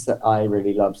things that I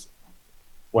really loved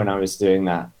when I was doing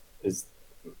that is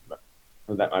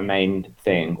that my main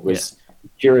thing was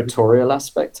curatorial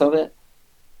aspect of it.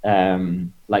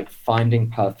 Like finding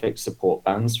perfect support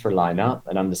bands for a lineup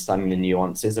and understanding the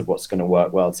nuances of what's going to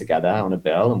work well together on a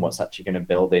bill and what's actually going to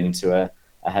build into a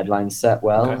headline set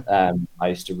well. Okay. I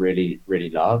used to really, really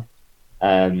love.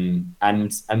 And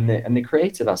the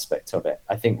creative aspect of it.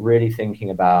 I think really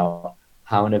thinking about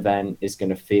how an event is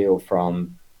going to feel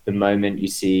from the moment you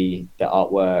see the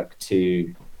artwork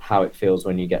to how it feels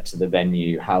when you get to the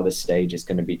venue, how the stage is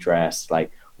going to be dressed,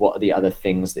 like what are the other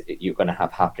things that you're going to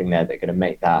have happening there that are going to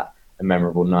make that a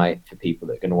memorable night for people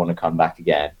that are going to want to come back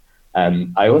again.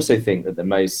 I also think that the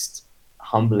most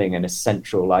humbling and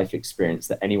essential life experience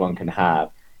that anyone can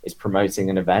have is promoting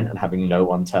an event and having no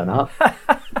one turn up.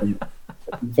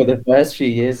 For the first few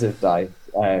years of Dice,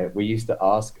 we used to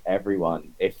ask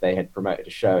everyone if they had promoted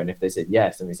a show, and if they said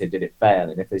yes, and we said, did it fail?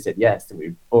 And if they said yes, then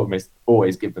we almost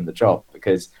always give them the job,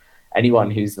 because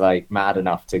anyone who's like mad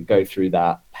enough to go through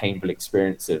that painful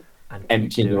experience of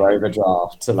emptying your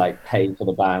overdraft to like pay for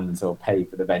the bands or pay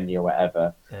for the venue or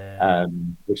whatever,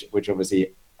 which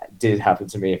obviously did happen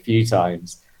to me a few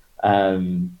times.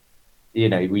 You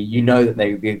know that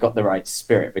they got the right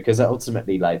spirit, because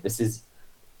ultimately, like, this is,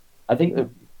 I think that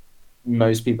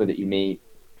most people that you meet,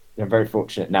 I'm very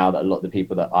fortunate now that a lot of the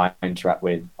people that I interact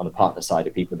with on the partner side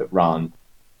are people that run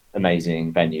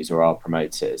amazing venues or are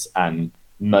promoters, and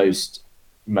most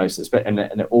and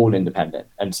they're all independent.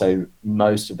 And so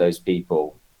most of those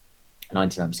people,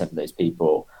 99% of those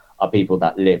people, are people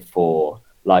that live for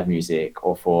live music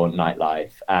or for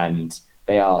nightlife, and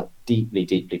they are deeply,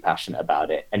 deeply passionate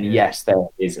about it. And yes, there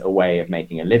is a way of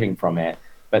making a living from it,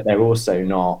 but they're also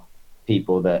not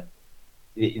people that,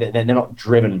 they're not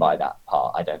driven by that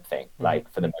part, I don't think. Like,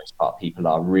 for the most part, people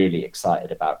are really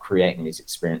excited about creating these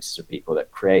experiences for people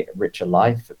that create a richer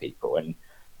life for people. And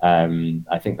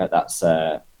I think that's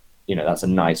a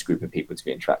nice group of people to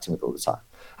be interacting with all the time.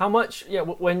 How much,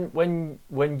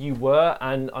 when you were,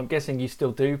 and I'm guessing you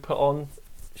still do put on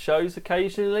shows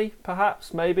occasionally,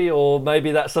 perhaps, maybe, or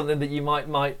maybe that's something that you might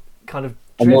kind of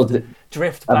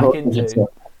drift back into.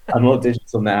 I'm more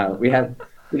digital now. We have,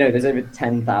 there's over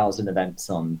 10,000 events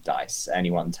on Dice at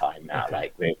any one time now. Okay.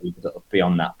 Like, we're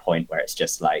beyond that point where it's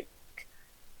just like,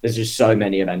 there's just so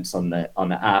many events on the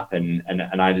app, and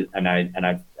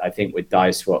I think with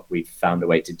Dice, what we've found a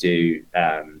way to do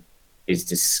is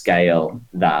to scale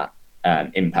that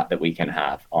impact that we can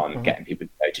have on getting people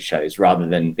to go to shows, rather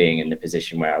than being in the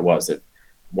position where I was at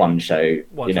one show,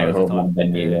 or one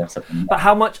venue or something. But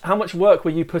how much work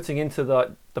were you putting into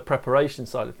the preparation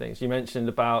side of things? You mentioned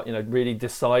about really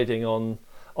deciding on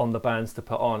the bands to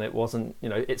put on. It wasn't,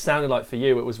 it sounded like for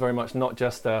you it was very much not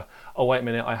just oh wait a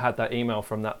minute, I had that email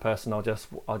from that person, I'll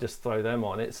just throw them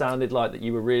on. It sounded like that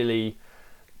you were really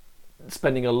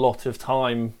spending a lot of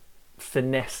time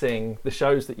finessing the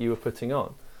shows that you were putting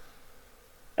on.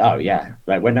 Oh yeah,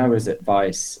 like when I was at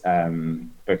Vice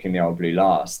booking the Old Blue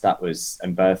Last,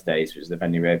 and Birthdays, which was the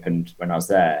venue we opened when I was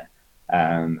there,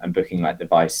 and booking like the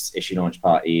Vice issue launch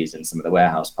parties and some of the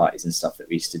warehouse parties and stuff that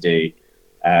we used to do.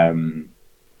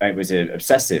 It was an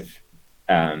obsessive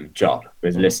job,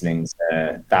 with listening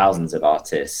to thousands of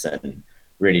artists and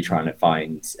really trying to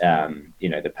find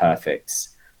the perfect,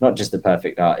 not just the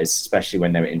perfect artists, especially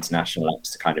when they were international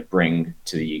acts, to kind of bring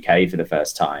to the UK for the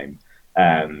first time.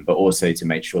 But also to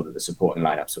make sure that the supporting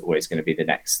lineups were always going to be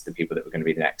the people that were going to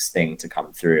be the next thing to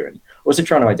come through, and also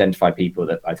trying to identify people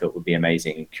that I thought would be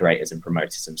amazing curators and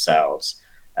promoters themselves.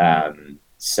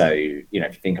 So, if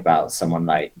you think about someone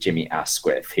like Jimmy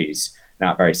Asquith, who's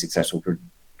now a very successful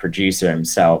producer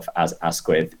himself as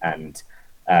Asquith, and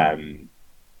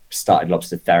started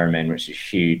Lobster Theremin, which is a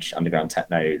huge underground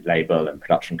techno label and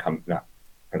production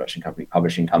production company,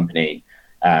 publishing company.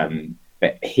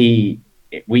 But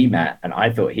we met, and I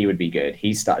thought he would be good.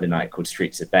 He started a night called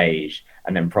Streets of Beige,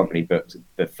 and then promptly booked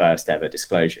the first ever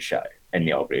Disclosure show in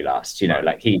the Old Blue Last.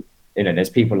 There's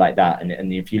people like that,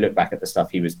 and if you look back at the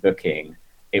stuff he was booking,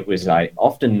 it was like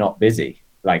often not busy.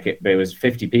 There was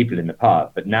 50 people in the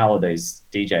park, but now all those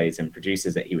DJs and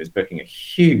producers that he was booking a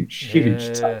huge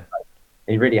time.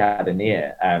 He really had an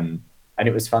ear, and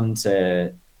it was fun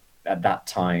to at that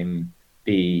time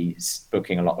be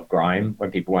booking a lot of grime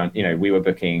when people weren't. We were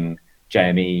booking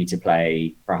JME to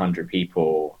play for 100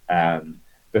 people,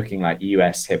 booking like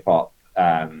US hip hop,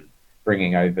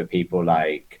 bringing over people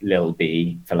like Lil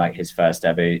B for like his first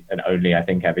ever and only I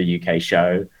think ever UK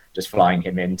show, just flying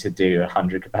him in to do a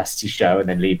 100 capacity show and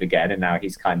then leave again. And now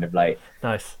he's kind of like,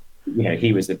 nice.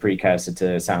 He was the precursor to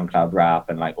SoundCloud rap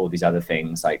and like all these other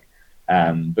things, like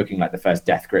booking like the first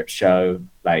Death Grip show,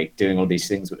 like doing all these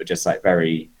things that were just like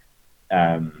very,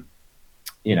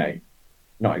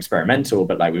 not experimental,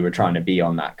 but like we were trying to be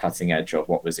on that cutting edge of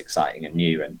what was exciting and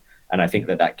new. And I think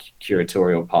that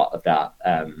curatorial part of that,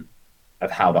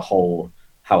 of how a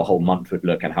whole month would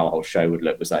look and how a whole show would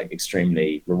look was like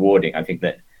extremely rewarding. I think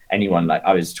that anyone, like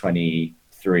I was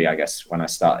 23, I guess, when I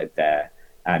started there.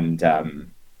 And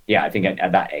I think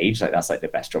at that age, like that's like the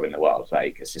best job in the world.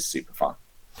 Like it's just super fun.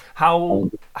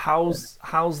 How's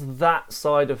that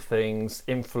side of things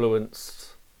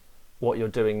influenced what you're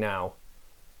doing now?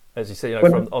 As you say,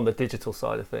 from on the digital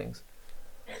side of things.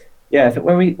 Yeah, I think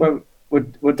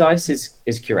when Dice is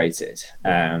curated,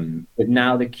 but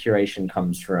now the curation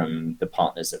comes from the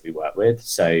partners that we work with.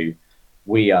 So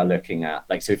we are looking at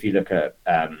so if you look at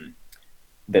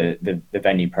the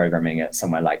venue programming at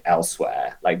somewhere like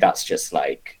Elsewhere, like that's just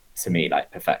like to me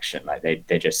like perfection. Like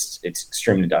it's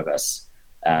extremely diverse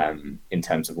in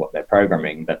terms of what they're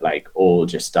programming, but like all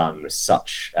just done with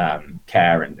such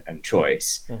care and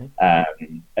choice.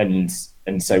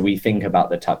 And so we think about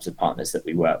the types of partners that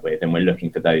we work with, and we're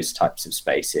looking for those types of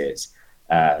spaces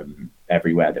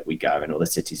everywhere that we go in all the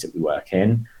cities that we work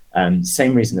in.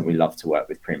 Same reason that we love to work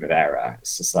with Primavera.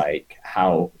 It's just like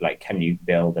how can you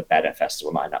build a better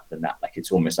festival lineup than that? Like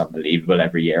it's almost unbelievable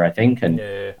every year, I think, and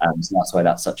so that's why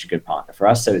that's such a good partner for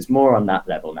us. So it's more on that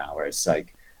level now, where it's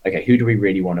like, okay, who do we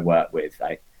really want to work with?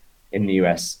 Like in the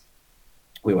US,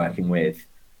 we're working with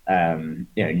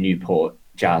Newport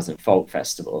Jazz and Folk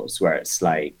festivals, where it's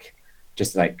like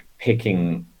just like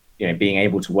picking, being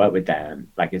able to work with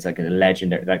them, like it's like a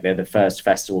legendary, like they're the first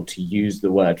festival to use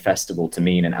the word festival to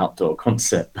mean an outdoor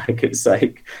concert. Like it's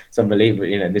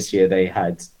unbelievable. This year they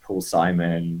had Paul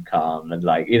Simon come, and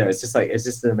it's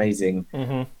just an amazing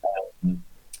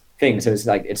thing. So it's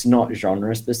like, it's not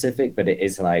genre specific, but it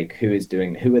is like who are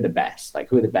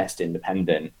the best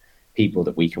independent people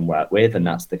that we can work with, and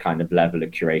that's the kind of level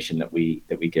of curation that we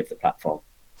give the platform.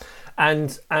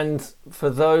 And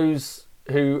for those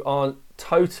who aren't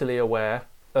totally aware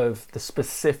of the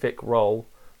specific role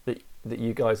that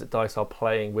you guys at Dice are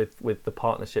playing with the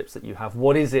partnerships that you have,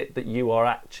 what is it that you are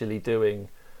actually doing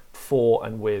for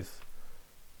and with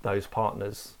those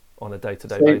partners on a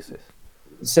day-to-day basis?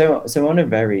 So on a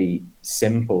very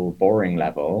simple, boring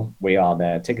level, we are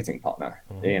their ticketing partner.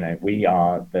 We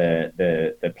are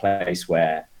the place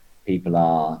where people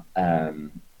are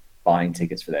buying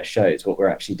tickets for their shows. What we're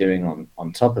actually doing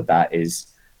on top of that is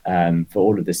for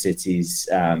all of the cities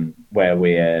where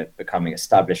we're becoming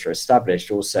established,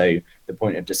 also the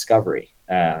point of discovery.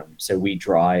 So we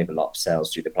drive a lot of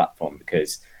sales through the platform,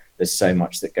 because there's so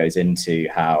much that goes into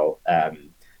how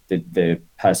the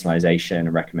personalization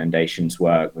and recommendations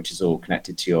work, which is all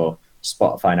connected to your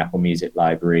Spotify and Apple Music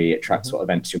library. It tracks what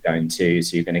events you're going to,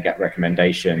 so you're going to get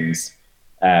recommendations.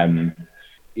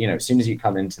 As soon as you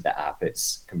come into the app,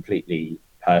 it's completely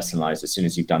personalized as soon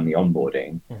as you've done the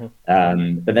onboarding.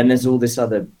 But then there's all this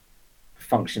other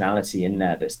functionality in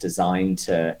there that's designed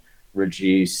to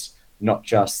reduce not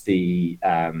just the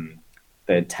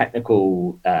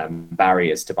technical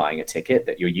barriers to buying a ticket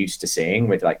that you're used to seeing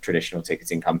with like traditional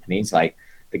ticketing companies, like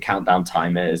the countdown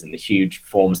timers and the huge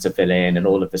forms to fill in and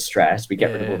all of the stress. We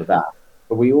get rid of all of that,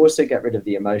 but we also get rid of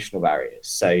the emotional barriers.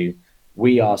 So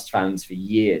we asked fans for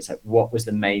years, like, what was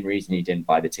the main reason you didn't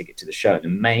buy the ticket to the show? And the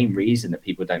main reason that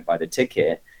people don't buy the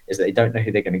ticket is that they don't know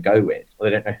who they're going to go with, or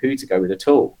they don't know who to go with at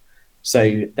all.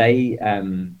 So they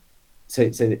so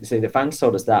the fans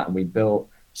told us that, and we built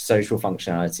social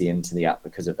functionality into the app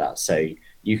because of that. So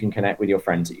you can connect with your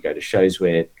friends that you go to shows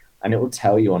with, and it will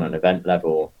tell you on an event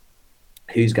level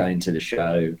who's going to the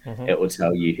show. It will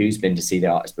tell you who's been to see the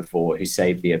artist before, who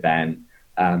saved the event,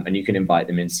 and you can invite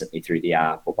them instantly through the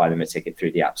app or buy them a ticket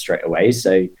through the app straight away.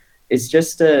 So it's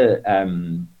just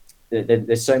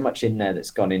there's so much in there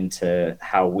that's gone into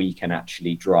how we can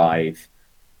actually drive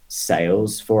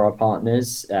sales for our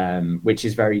partners, which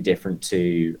is very different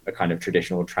to a kind of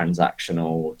traditional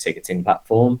transactional ticketing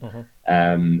platform,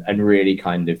 and really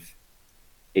kind of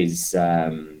is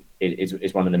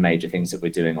one of the major things that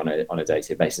we're doing on a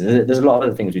day-to-day basis. There's a lot of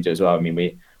other things we do as well. I mean,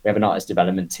 we have an artist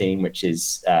development team, which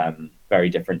is very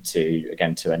different to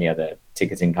any other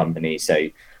ticketing company. So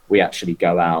we actually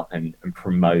go out and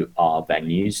promote our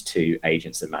venues to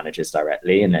agents and managers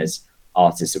directly. And there's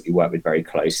artists that we work with very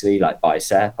closely, like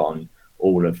Bicep, on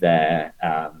all of their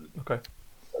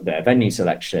venue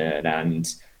selection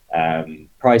and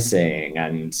pricing,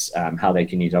 and how they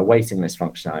can use our waiting list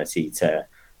functionality to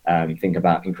think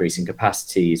about increasing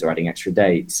capacities or adding extra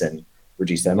dates and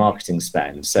reduce their marketing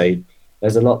spend. So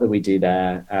there's a lot that we do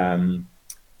there.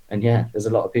 And yeah, there's a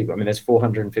lot of people. I mean, there's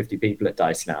 450 people at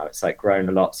Dice now. It's like grown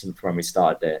a lot since when we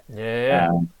started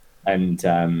it.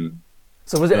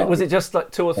 So was it just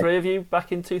like 2 or 3 of you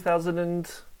back in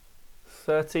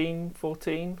 2013,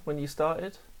 14 when you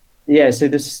started? Yeah. So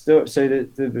the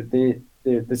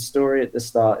story at the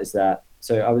start is that,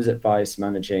 so I was at Vice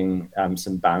managing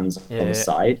some bands on the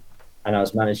side, and I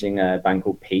was managing a band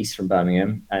called Peace from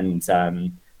Birmingham, and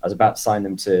I was about to sign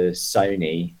them to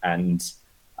Sony, and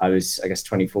I was, I guess,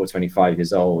 24, 25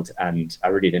 years old, and I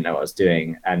really didn't know what I was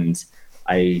doing. And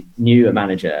I knew a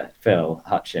manager, Phil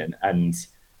Hutchin, and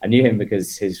I knew him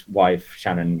because his wife,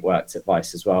 Shannon, worked at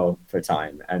Vice as well for a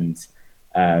time. And so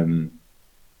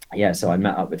I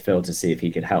met up with Phil to see if he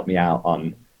could help me out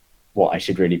on what I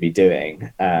should really be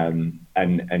doing.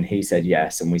 And he said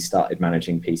yes, and we started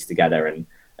managing Peace together and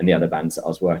the other bands that I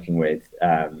was working with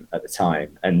at the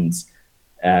time. And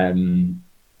not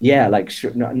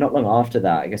long after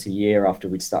that, I guess a year after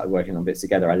we'd started working on bits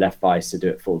together, I left Vice to do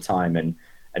it full time. And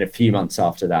a few months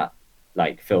after that,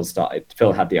 like Phil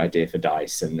had the idea for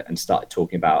Dice and started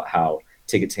talking about how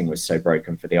ticketing was so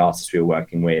broken for the artists we were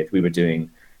working with. We were doing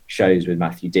shows with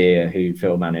Matthew Deere, who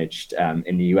Phil managed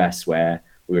in the US, where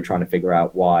we were trying to figure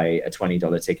out why a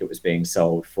 $20 ticket was being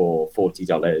sold for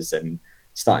 $40, and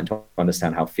starting to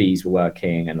understand how fees were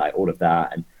working and like all of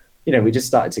that. And we just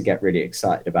started to get really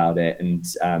excited about it.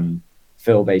 And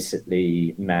Phil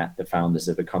basically met the founders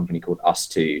of a company called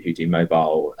Us2, who do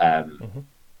mobile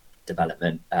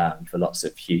development for lots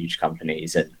of huge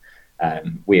companies. And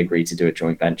we agreed to do a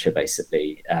joint venture,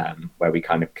 basically, where we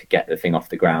kind of could get the thing off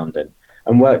the ground, and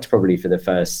worked probably for the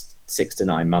first 6 to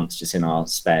 9 months just in our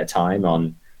spare time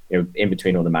on, in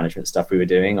between all the management stuff we were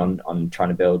doing, on trying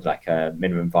to build like a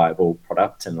minimum viable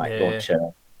product and launch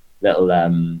a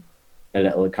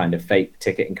little kind of fake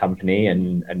ticketing company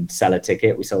and sell a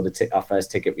ticket. We sold our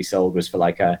first ticket we sold was for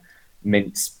like a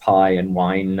mince pie and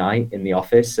wine night in the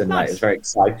office, and like it was very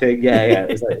exciting.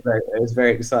 It was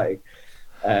very exciting.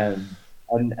 And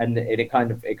it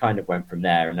kind of went from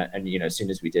there. And as soon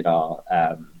as we did our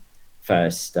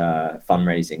first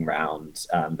fundraising round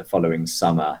the following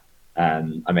summer,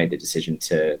 I made the decision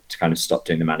to kind of stop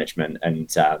doing the management and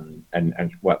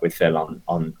work with Phil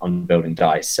on building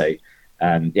Dice. So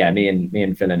me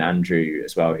and Phil and Andrew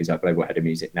as well, who's our global head of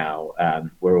music now,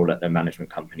 we're all at the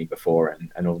management company before,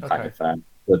 and all kind of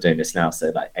we're doing this now, so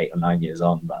like 8 or 9 years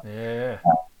on. But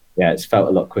it's felt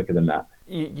a lot quicker than that.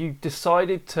 You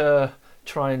decided to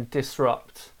try and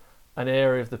disrupt an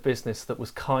area of the business that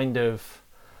was kind of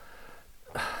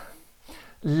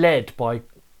led by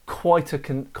quite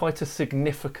a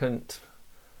significant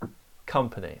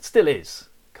company. It still is,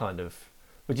 kind of.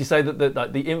 Would you say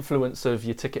that the influence of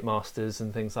your Ticketmasters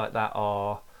and things like that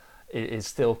is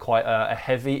still quite a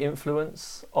heavy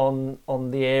influence on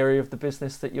the area of the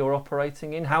business that you're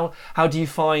operating in? How do you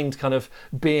find kind of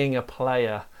being a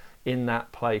player in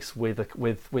that place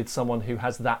with someone who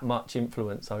has that much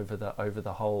influence over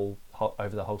the whole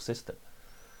system?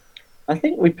 I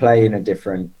think we play in a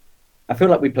different. I feel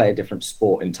like we play a different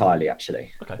sport entirely,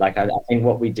 actually. Okay. Like I think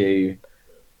what we do,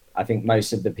 I think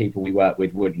most of the people we work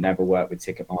with would never work with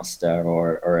Ticketmaster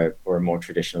or a more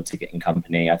traditional ticketing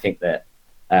company. I think that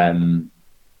one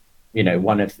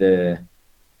of the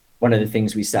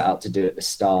things we set out to do at the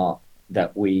start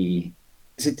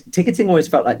ticketing always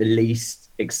felt like the least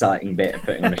exciting bit of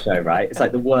putting on a show, right? It's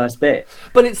like the worst bit.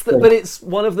 But it's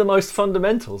one of the most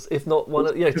fundamentals, if not one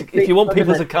of. If you want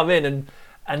people to come in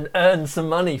and earn some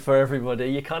money for everybody,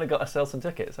 you kind of got to sell some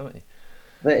tickets, haven't you?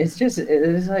 But it's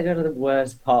like one of the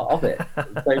worst part of it.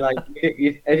 So like,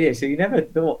 so you never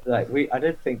thought I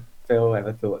don't think Phil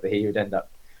ever thought that he would end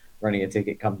up running a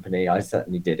ticket company. I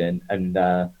certainly didn't. And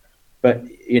but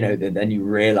then you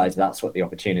realise that's what the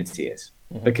opportunity is,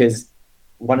 because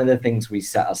one of the things we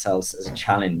set ourselves as a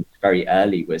challenge very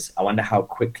early was, I wonder how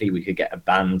quickly we could get a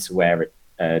band to wear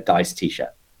a Dice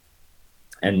t-shirt.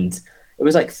 And it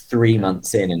was like 3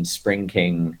 months in, and Spring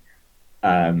King,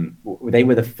 they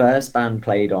were the first band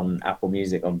played on Apple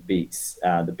Music on Beats,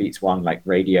 the Beats One like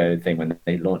radio thing when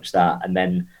they launched that. And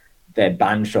then their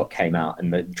band shot came out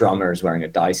and the drummer is wearing a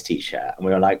Dice t-shirt. And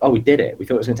we were like, oh, we did it. We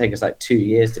thought it was going to take us like 2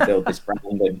 years to build this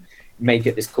brand and make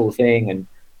it this cool thing.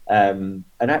 And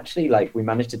actually, like, we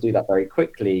managed to do that very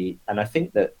quickly. And I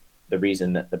think that the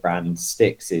reason that the brand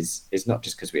sticks is not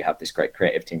just because we have this great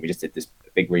creative team. We just did this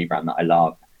big rebrand that I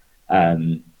love.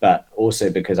 But also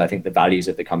because I think the values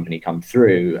of the company come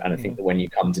through. And I think that when you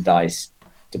come to Dice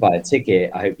to buy a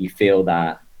ticket, I hope you feel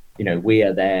that, you know, we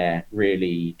are there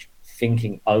really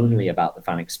thinking only about the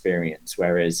fan experience.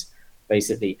 Whereas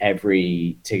basically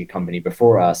every ticket company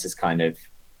before us is kind of,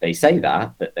 they say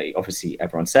that they obviously,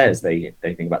 everyone says they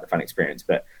think about the fan experience,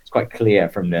 but it's quite clear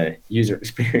from the user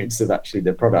experience of actually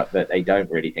the product that they don't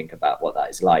really think about what that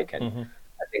is like. And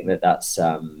I think that that's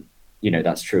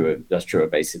that's true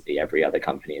of basically every other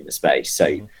company in the space. So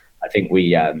I think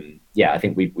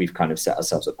we've kind of set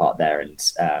ourselves apart there,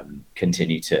 and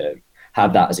continue to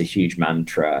have that as a huge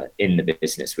mantra in the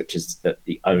business, which is that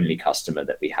the only customer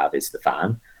that we have is the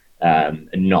fan, and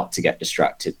not to get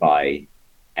distracted by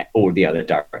all the other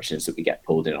directions that we get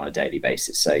pulled in on a daily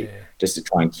basis. So just to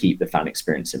try and keep the fan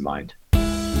experience in mind.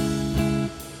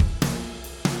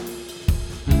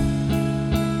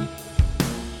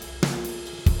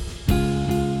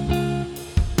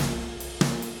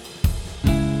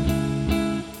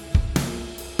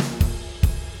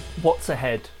 What's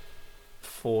ahead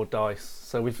for Dice?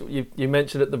 So you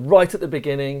mentioned right at the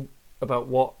beginning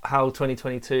about how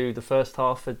 2022, the first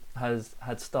half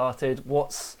had started.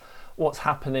 What's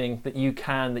happening that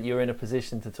you're in a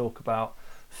position to talk about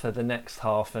for the next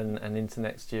half and into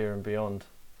next year and beyond?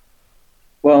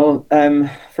 Well,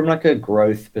 from like a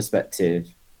growth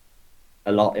perspective,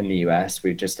 a lot in the US.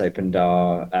 We've just opened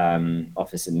our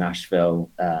office in Nashville.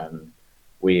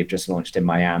 We've just launched in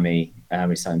Miami.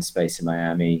 We signed space in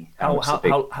Miami. How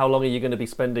long are you going to be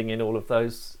spending in all of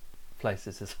those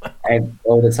places as well?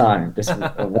 All the time, just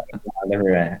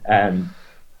everywhere.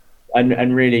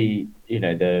 And really, you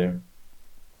know, the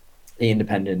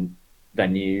independent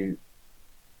venue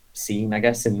scene, I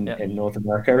guess, in North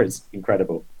America is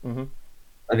incredible.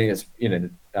 I think it's, you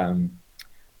know,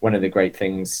 one of the great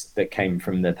things that came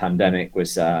from the pandemic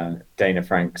was Dana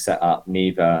Frank set up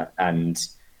Neva, and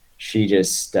she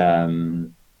just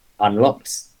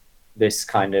unlocked this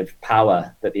kind of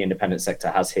power that the independent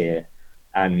sector has here.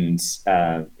 And,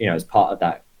 you know, as part of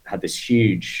that, had this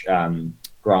huge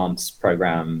grants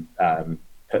program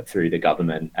put through the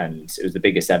government, and it was the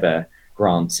biggest ever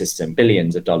grant system,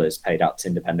 billions of dollars paid out to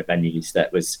independent venues.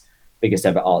 That was biggest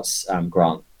ever arts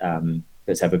grant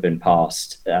that's ever been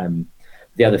passed.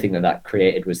 The other thing that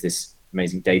created was this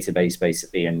amazing database,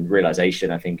 basically, and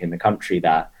realization, I think, in the country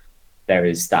that there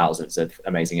is thousands of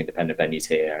amazing independent venues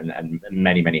here, and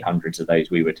many, many hundreds of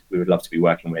those we would love to be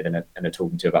working with and are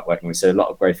talking to about working with. So a lot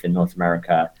of growth in North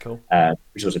America, cool.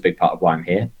 Which was a big part of why I'm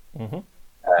here.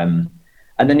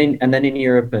 And then in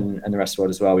Europe and the rest of the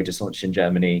world as well, we just launched in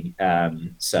Germany.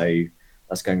 So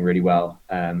that's going really well.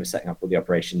 We're setting up all the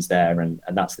operations there, and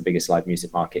that's the biggest live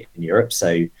music market in Europe.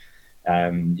 So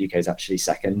UK is actually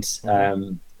second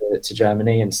to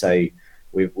Germany, and so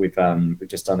we've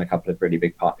just done a couple of really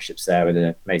big partnerships there with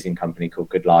an amazing company called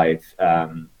Good Live.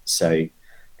 So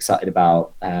excited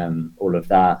about all of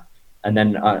that. And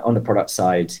then on the product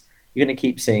side, you're going to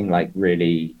keep seeing like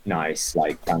really nice,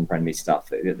 like fan-friendly stuff.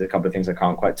 There's a couple of things I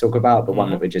can't quite talk about, but one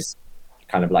that we're just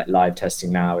kind of like live testing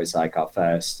now is like our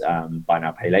first buy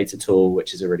now, pay later tool,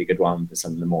 which is a really good one for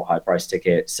some of the more high price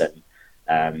tickets.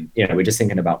 And, you know, we're just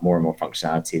thinking about more and more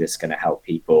functionality that's going to help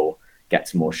people get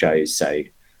to more shows. So,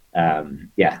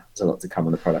 there's a lot to come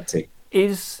on the product too.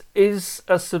 Is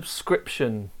a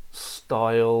subscription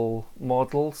style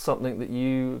model something that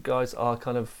you guys are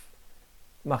kind of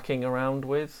mucking around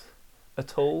with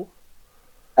at all?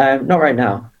 Not right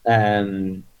now,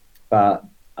 but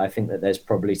I think that there's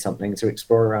probably something to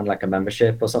explore around like a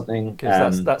membership or something.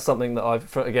 Because that's something that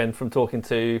I've, again, from talking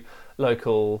to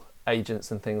local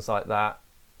agents and things like that,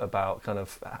 about kind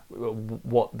of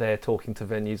what they're talking to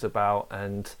venues about,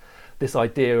 and this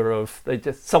idea of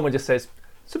someone just says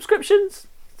subscriptions,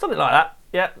 something like that.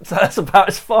 Yeah, so that's about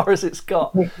as far as it's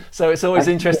got. So it's always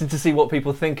interesting to see what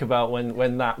people think about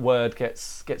when that word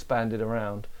gets bandied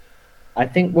around. I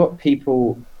think what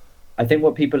people are,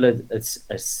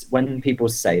 when people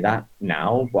say that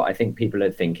now, what I think people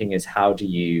are thinking is, how do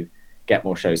you get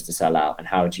more shows to sell out, and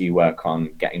how do you work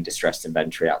on getting distressed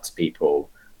inventory out to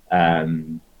people?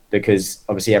 Because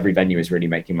obviously every venue is really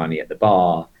making money at the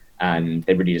bar, and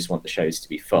they really just want the shows to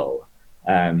be full.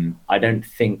 I don't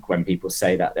think when people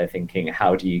say that, they're thinking,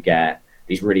 how do you get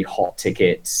these really hot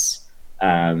tickets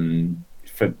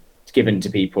for given to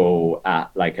people at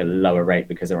like a lower rate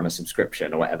because they're on a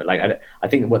subscription or whatever? Like, I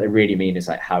think what they really mean is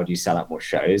like, how do you sell out more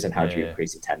shows and how do you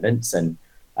increase attendance? And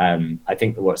I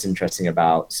think that what's interesting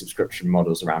about subscription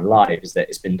models around live is that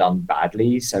it's been done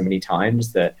badly so many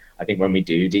times that I think when we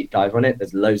do deep dive on it,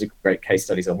 there's loads of great case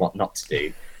studies on what not to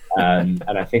do. And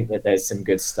I think that there's some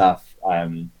good stuff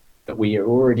that we are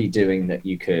already doing that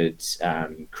you could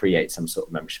create some sort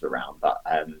of membership around. But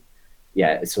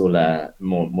yeah, it's all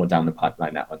more down the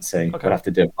pipeline, that one. So we'll have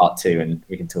to do a part 2 and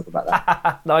we can talk about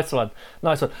that. Nice one.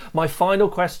 My final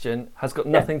question has got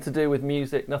nothing to do with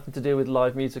music, nothing to do with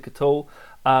live music at all.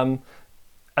 Are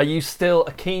you still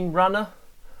a keen runner?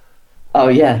 Oh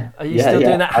yeah. Are you still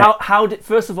doing that?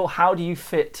 First of all, how do you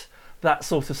fit that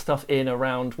sort of stuff in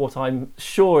around what I'm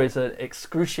sure is an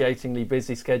excruciatingly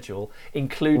busy schedule,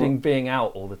 including being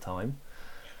out all the time?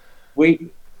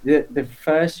 The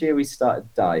first year we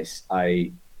started Dice,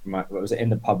 I was in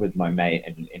the pub with my mate,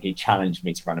 and he challenged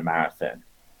me to run a marathon.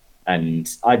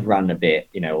 And I'd run a bit,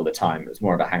 all the time. It was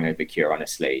more of a hangover cure,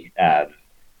 honestly.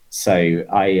 So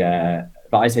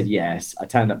I said yes. I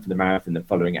turned up for the marathon the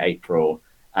following April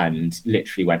and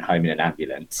literally went home in an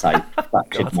ambulance. I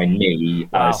fractured my knee.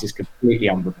 Wow. I was just completely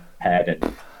unprepared,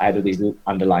 and I had all these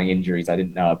underlying injuries I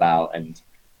didn't know about. And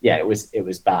yeah, it was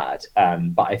bad.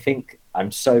 But I think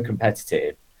I'm so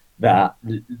competitive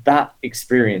that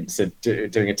experience of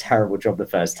doing a terrible job the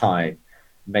first time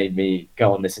made me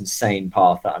go on this insane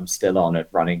path that I'm still on of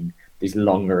running these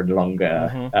longer and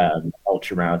longer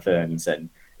ultra marathons. And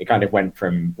it kind of went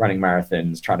from running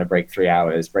marathons, trying to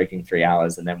breaking 3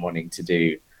 hours, and then wanting to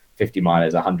do 50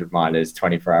 milers, 100 milers,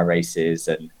 24-hour races.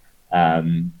 And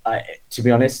to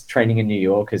be honest, training in New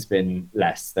York has been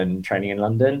less than training in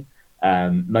London.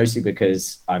 Mostly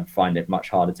because I find it much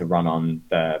harder to run on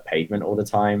the pavement all the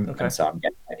time. And so I'm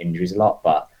getting injuries a lot,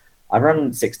 but I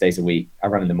run 6 days a week. I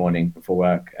run in the morning before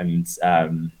work. And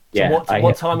So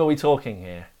what time are we talking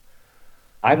here?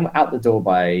 I'm out the door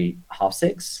by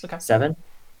 6:30, 7.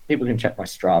 People can check my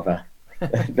Strava.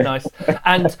 Nice.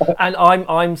 And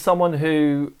I'm someone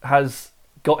who has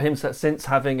got himself since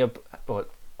having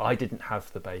I didn't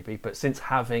have the baby, but since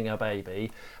having a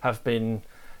baby, have been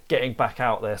getting back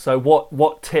out there. So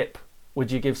what tip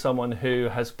would you give someone who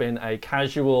has been a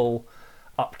casual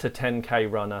up to 10k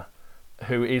runner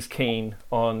who is keen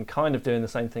on kind of doing the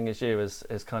same thing as you,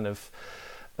 as kind of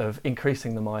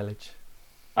increasing the mileage?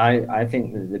 I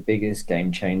think that the biggest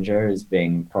game changer is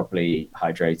being properly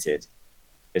hydrated.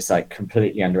 It's like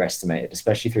completely underestimated,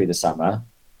 especially through the summer.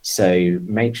 So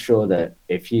make sure that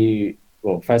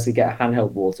firstly get a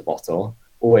handheld water bottle,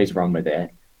 always run with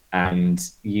it, and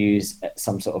use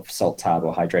some sort of salt tab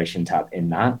or hydration tab in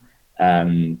that.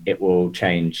 It will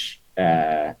change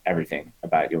everything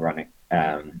about your running.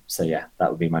 So yeah, that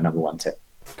would be my number one tip.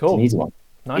 Cool. It's an easy one.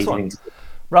 Nice one.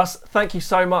 Russ, thank you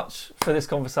so much for this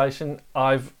conversation.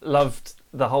 I've loved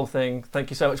the whole thing. Thank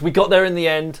you so much. We got there in the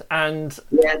end, and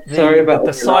sorry about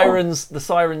the sirens. The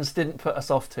sirens didn't put us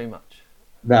off too much.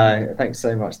 No, thanks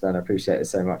so much, Dan. I appreciate it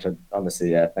so much.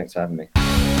 Honestly, thanks for having me.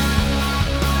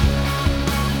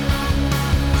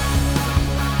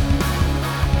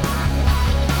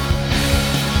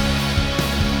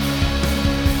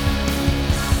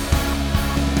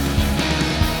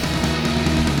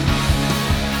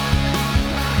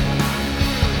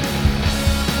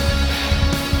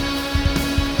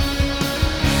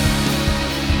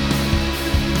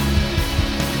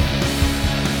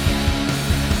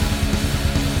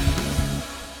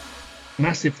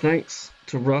 Massive thanks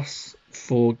to Russ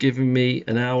for giving me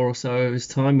an hour or so of his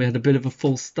time. We had a bit of a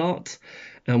false start,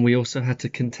 and we also had to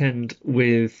contend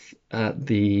with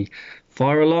the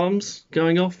fire alarms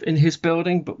going off in his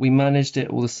building, but we managed it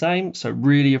all the same. So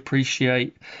really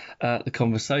appreciate the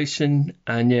conversation,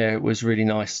 and yeah, it was really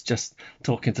nice just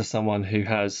talking to someone who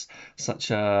has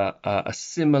such a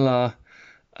similar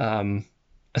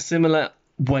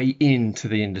way into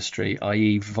the industry,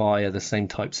 i.e. via the same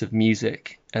types of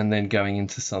music, and then going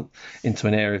into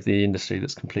an area of the industry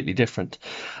that's completely different.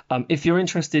 If you're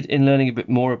interested in learning a bit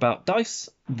more about Dice,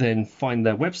 then find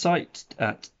their website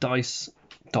at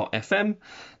dice.fm.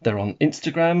 They're on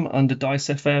Instagram under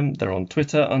DiceFM, they're on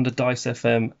Twitter under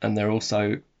DiceFM, and they're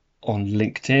also on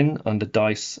LinkedIn under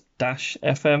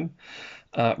Dice-FM.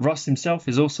 Russ himself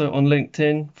is also on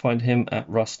LinkedIn. Find him at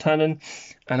Russ Tannen.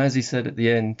 And as he said at the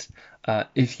end,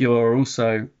 if you're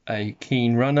also a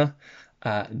keen runner,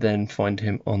 then find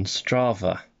him on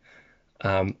Strava.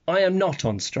 I am not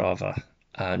on Strava,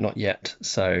 not yet,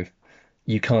 so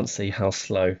you can't see how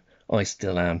slow I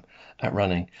still am at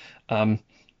running.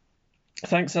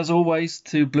 Thanks as always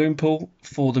to Bloompool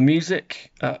for the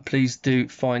music. Please do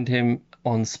find him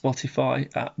on Spotify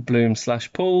at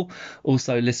Bloom/Paul.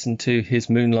 Also listen to his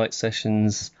Moonlight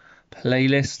Sessions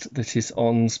playlist that is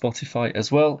on Spotify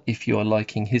as well. If you are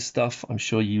liking his stuff, I'm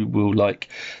sure you will like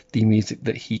the music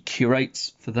that he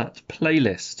curates for that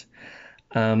playlist.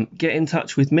 Get in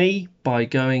touch with me by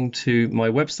going to my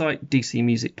website,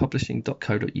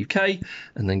 dcmusicpublishing.co.uk,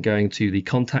 and then going to the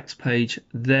contacts page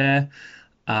there.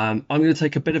 I'm going to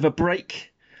take a bit of a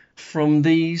break from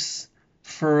these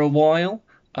for a while.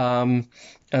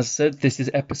 As said, this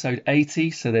is episode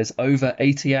 80, so there's over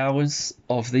 80 hours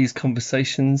of these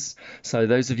conversations. So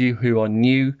those of you who are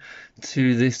new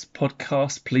to this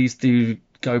podcast, please do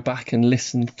go back and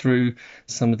listen through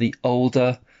some of the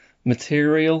older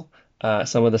material.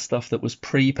 Some of the stuff that was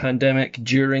pre-pandemic,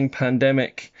 during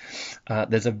pandemic.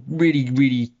 There's a really,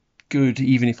 really good,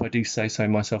 even if I do say so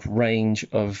myself, range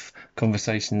of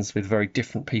conversations with very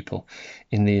different people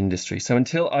in the industry. So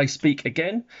until I speak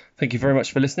again, thank you very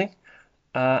much for listening,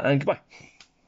 and goodbye.